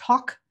and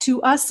talk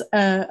to us,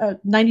 a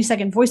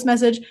 90-second voice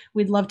message.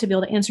 We'd love to be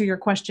able to answer your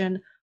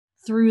question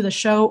through the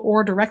show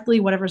or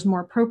directly, whatever's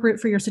more appropriate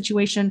for your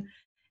situation.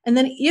 And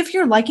then if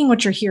you're liking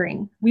what you're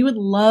hearing, we would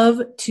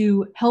love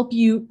to help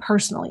you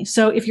personally.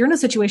 So if you're in a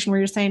situation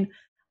where you're saying,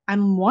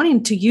 I'm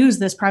wanting to use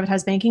this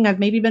privatized banking, I've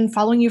maybe been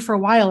following you for a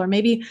while, or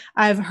maybe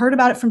I've heard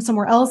about it from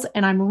somewhere else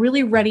and I'm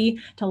really ready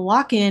to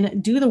lock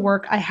in, do the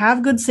work. I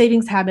have good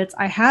savings habits.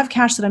 I have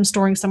cash that I'm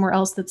storing somewhere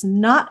else that's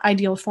not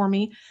ideal for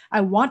me.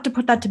 I want to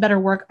put that to better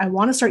work. I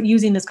want to start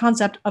using this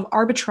concept of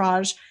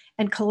arbitrage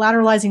and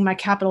collateralizing my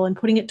capital and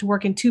putting it to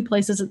work in two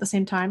places at the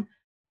same time.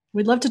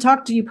 We'd love to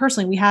talk to you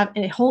personally. We have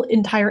a whole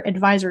entire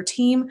advisor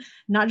team,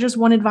 not just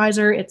one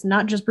advisor. It's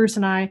not just Bruce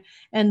and I.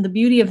 And the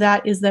beauty of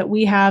that is that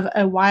we have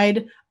a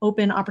wide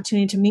open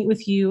opportunity to meet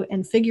with you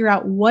and figure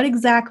out what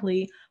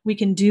exactly we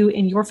can do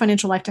in your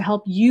financial life to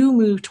help you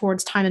move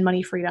towards time and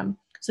money freedom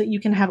so that you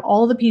can have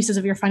all the pieces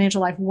of your financial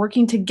life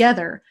working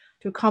together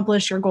to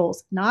accomplish your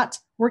goals, not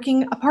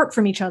working apart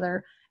from each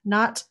other,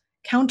 not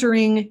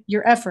countering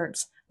your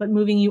efforts, but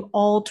moving you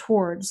all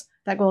towards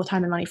that goal of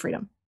time and money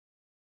freedom.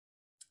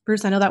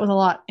 Bruce, I know that was a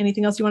lot.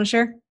 Anything else you want to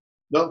share?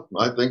 No,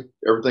 I think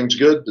everything's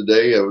good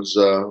today.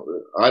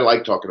 I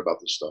like talking about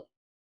this stuff.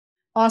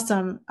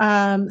 Awesome.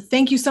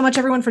 Thank you so much,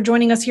 everyone, for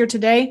joining us here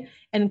today.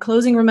 And in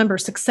closing, remember,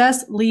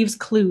 success leaves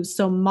clues.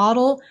 So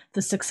model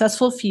the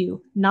successful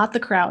few, not the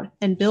crowd,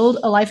 and build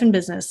a life and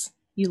business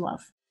you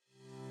love.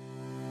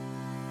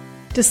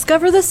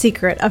 Discover the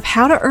secret of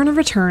how to earn a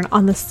return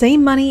on the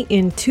same money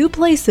in two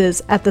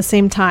places at the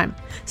same time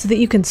so that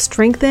you can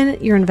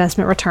strengthen your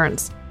investment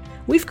returns.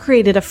 We've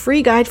created a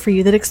free guide for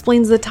you that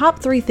explains the top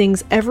 3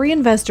 things every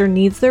investor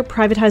needs their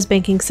privatized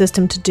banking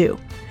system to do.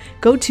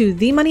 Go to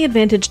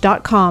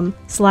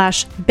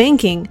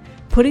themoneyadvantage.com/banking,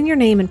 put in your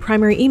name and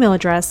primary email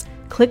address,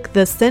 click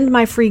the Send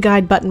My Free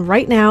Guide button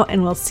right now,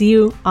 and we'll see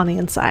you on the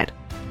inside.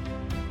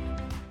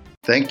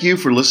 Thank you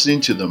for listening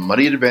to the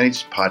Money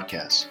Advantage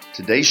podcast.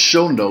 Today's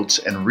show notes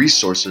and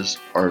resources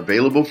are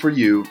available for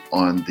you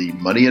on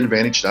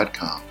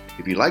themoneyadvantage.com.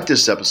 If you like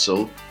this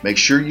episode, make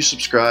sure you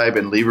subscribe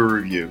and leave a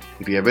review.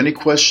 If you have any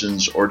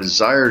questions or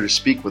desire to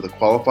speak with a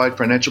qualified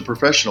financial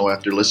professional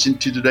after listening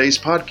to today's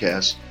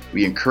podcast,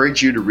 we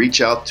encourage you to reach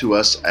out to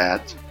us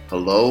at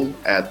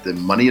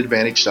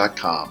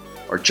hello@themoneyadvantage.com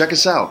or check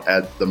us out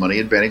at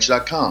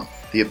themoneyadvantage.com.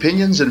 The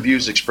opinions and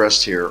views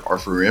expressed here are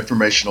for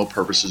informational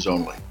purposes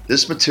only.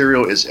 This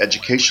material is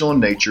educational in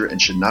nature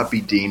and should not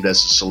be deemed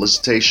as a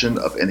solicitation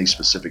of any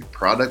specific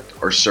product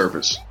or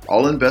service.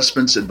 All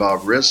investments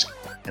involve risk,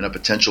 and a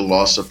potential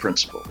loss of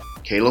principal.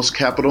 Kalos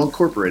Capital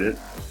Incorporated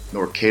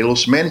nor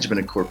Kalos Management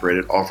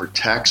Incorporated offer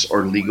tax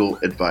or legal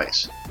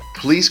advice.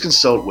 Please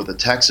consult with a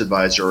tax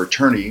advisor or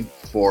attorney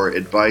for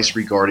advice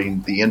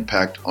regarding the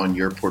impact on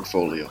your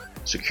portfolio.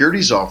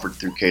 Securities offered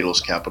through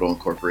Kalos Capital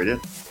Incorporated,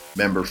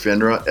 member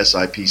FINRA,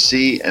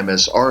 SIPC,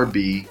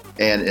 MSRB,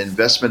 and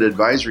investment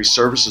advisory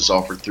services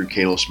offered through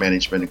Kalos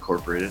Management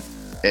Incorporated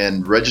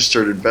and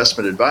registered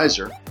investment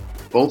advisor,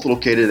 both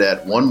located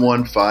at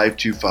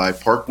 11525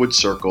 Parkwood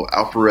Circle,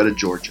 Alpharetta,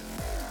 Georgia.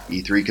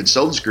 E3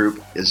 Consultants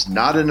Group is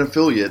not an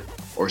affiliate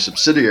or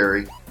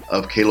subsidiary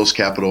of Kalos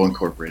Capital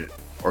Incorporated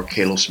or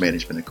Kalos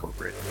Management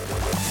Incorporated.